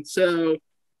am. So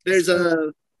there's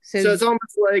so it's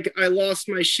almost like I lost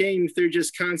my shame through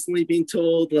just constantly being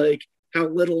told like how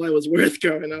little I was worth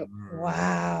growing up.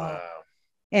 Wow.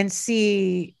 And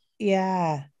see,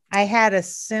 yeah, I had a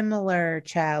similar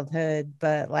childhood,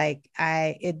 but like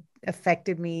it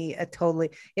affected me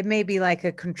it may be like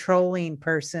a controlling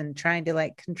person trying to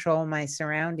like control my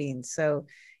surroundings. So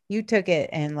you took it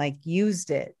and like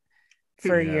used it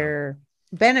for your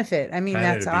benefit. I mean,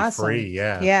 that's awesome. Free,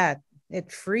 yeah,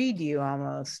 it freed you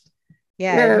almost.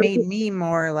 It made me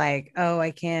more like, oh, I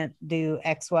can't do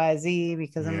XYZ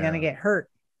because I'm gonna get hurt.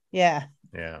 Yeah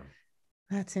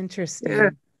That's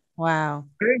interesting. Wow.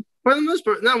 For the most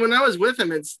part, no, when I was with him,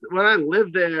 when I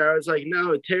lived there, I was like,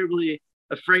 no, terribly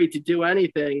afraid to do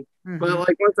anything. But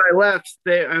like once I left,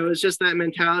 I was just that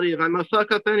mentality of I'm a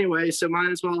fuck up anyway, so might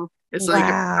as well. It's like,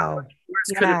 worse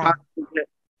could it possibly get?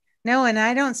 No, and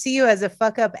I don't see you as a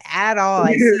fuck up at all.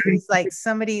 I see you as like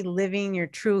somebody living your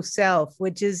true self,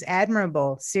 which is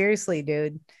admirable. Seriously,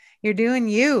 dude, you're doing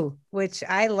you, which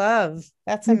I love.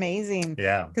 That's amazing.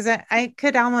 Yeah, because I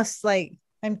could almost like,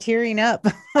 I'm tearing up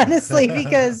honestly,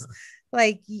 because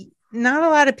like not a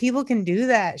lot of people can do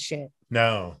that shit.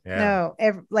 No,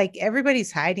 like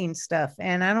everybody's hiding stuff,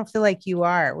 and I don't feel like you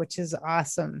are, which is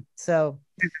awesome. So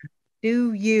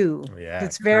do you? Yeah,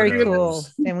 it's very cool,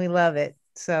 and we love it.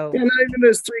 So not even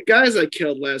those 3 guys I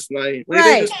killed last night. Like,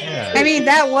 right. I mean,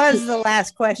 that was the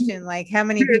last question. Like, how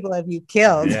many people have you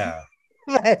killed? Yeah.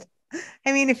 But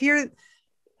I mean, if you're,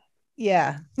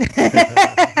 you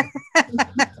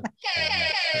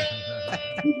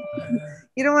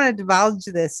don't want to divulge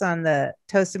this on the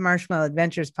Toasted Marshmallow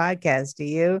Adventures podcast, do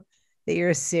you? That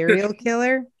you're a serial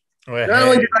killer? Not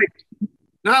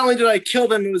only did I kill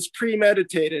them, it was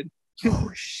premeditated.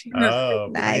 Oh shit! Oh,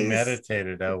 nice.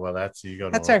 Premeditated. Oh well, that's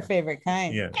our favorite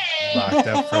kind. Yeah, locked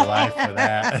up for life for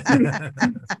that.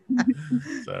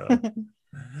 So,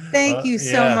 thank you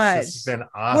so much. It's been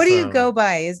awesome. What do you go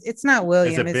by? It's not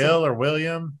William. Is it Bill or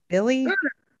William? Billy.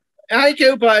 I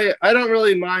go by. I don't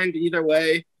really mind either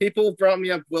way. People brought me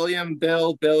up William,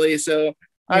 Bill, Billy, so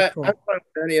I'm fine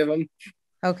with any of them.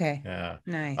 Okay. Yeah.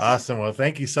 Nice. Awesome. Well,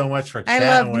 thank you so much for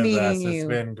chatting with us. It's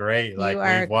been great. Like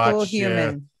we've watched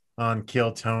you on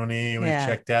Kill Tony. We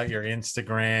checked out your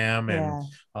Instagram and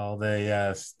all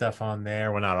the stuff on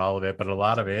there. Well, not all of it, but a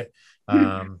lot of it.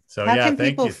 So how can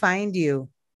people find you?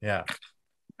 Yeah.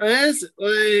 I guess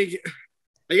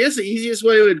the easiest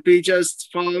way would be just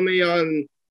follow me on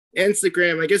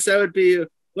Instagram. I guess that would be,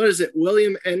 what is it,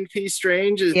 William NP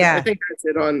Strange? I think that's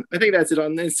it on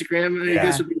Instagram. I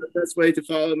guess would be the best way to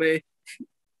follow me.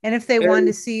 And if they want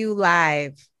to see you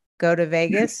live, go to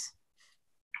Vegas.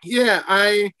 Yeah,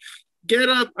 I guess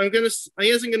I'm gonna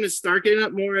start getting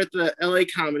up more at the LA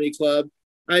Comedy Club.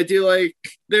 I do like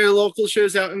their local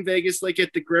shows out in Vegas, like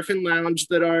at the Griffin Lounge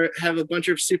that have a bunch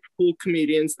of super cool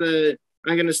comedians that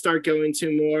I'm gonna start going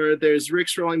to more. There's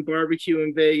Rick's Rolling Barbecue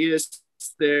in Vegas.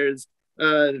 There's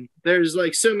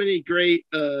like so many great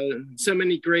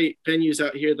venues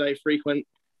out here that I frequent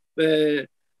that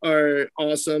are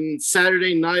awesome.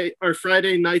 Saturday night or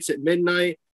Friday nights at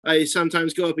midnight, I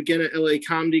sometimes go up again at LA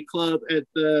Comedy Club at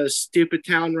the Stupid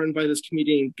Town run by this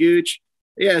comedian Gooch.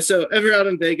 Yeah, so ever out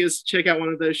in Vegas, check out one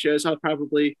of those shows. I'll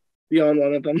probably be on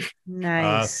one of them.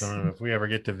 Nice. Awesome. If we ever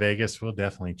get to Vegas, we'll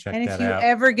definitely check that out. And if you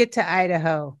ever get to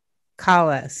Idaho, call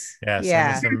us. Yeah,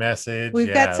 send us a message.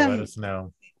 We've got some. Let us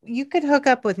know. You could hook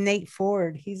up with Nate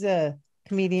Ford. He's a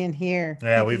comedian here.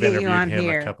 Yeah, we've interviewed him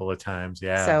a couple of times.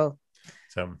 Yeah. So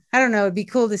I don't know. It'd be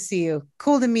cool to see you.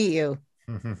 Cool to meet you.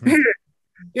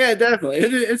 Yeah, definitely.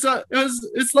 It's a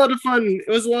lot of fun. It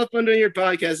was a lot of fun doing your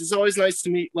podcast. It's always nice to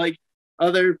meet like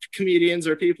other comedians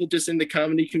or people just in the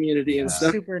comedy community and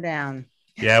stuff. Super down.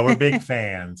 Yeah, we're big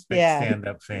fans,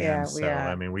 stand-up fans. Yeah, so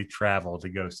I mean, we travel to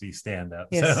go see stand-up.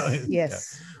 Yes. So,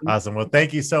 yes. Yeah. Awesome. Well,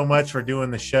 thank you so much for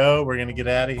doing the show. We're gonna get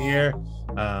out of here.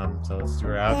 So let's do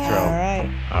our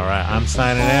outro. All right. I'm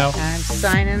signing out. I'm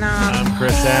signing off. I'm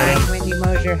Chris Adams. I'm Wendy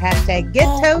Mosier. Hashtag get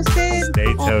toasted.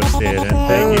 Stay toasted. And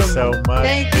thank you so much.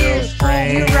 Thank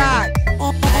you. You rock.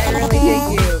 I really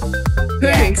dig you.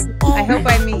 Thanks. I hope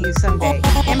I meet you someday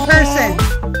in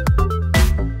person.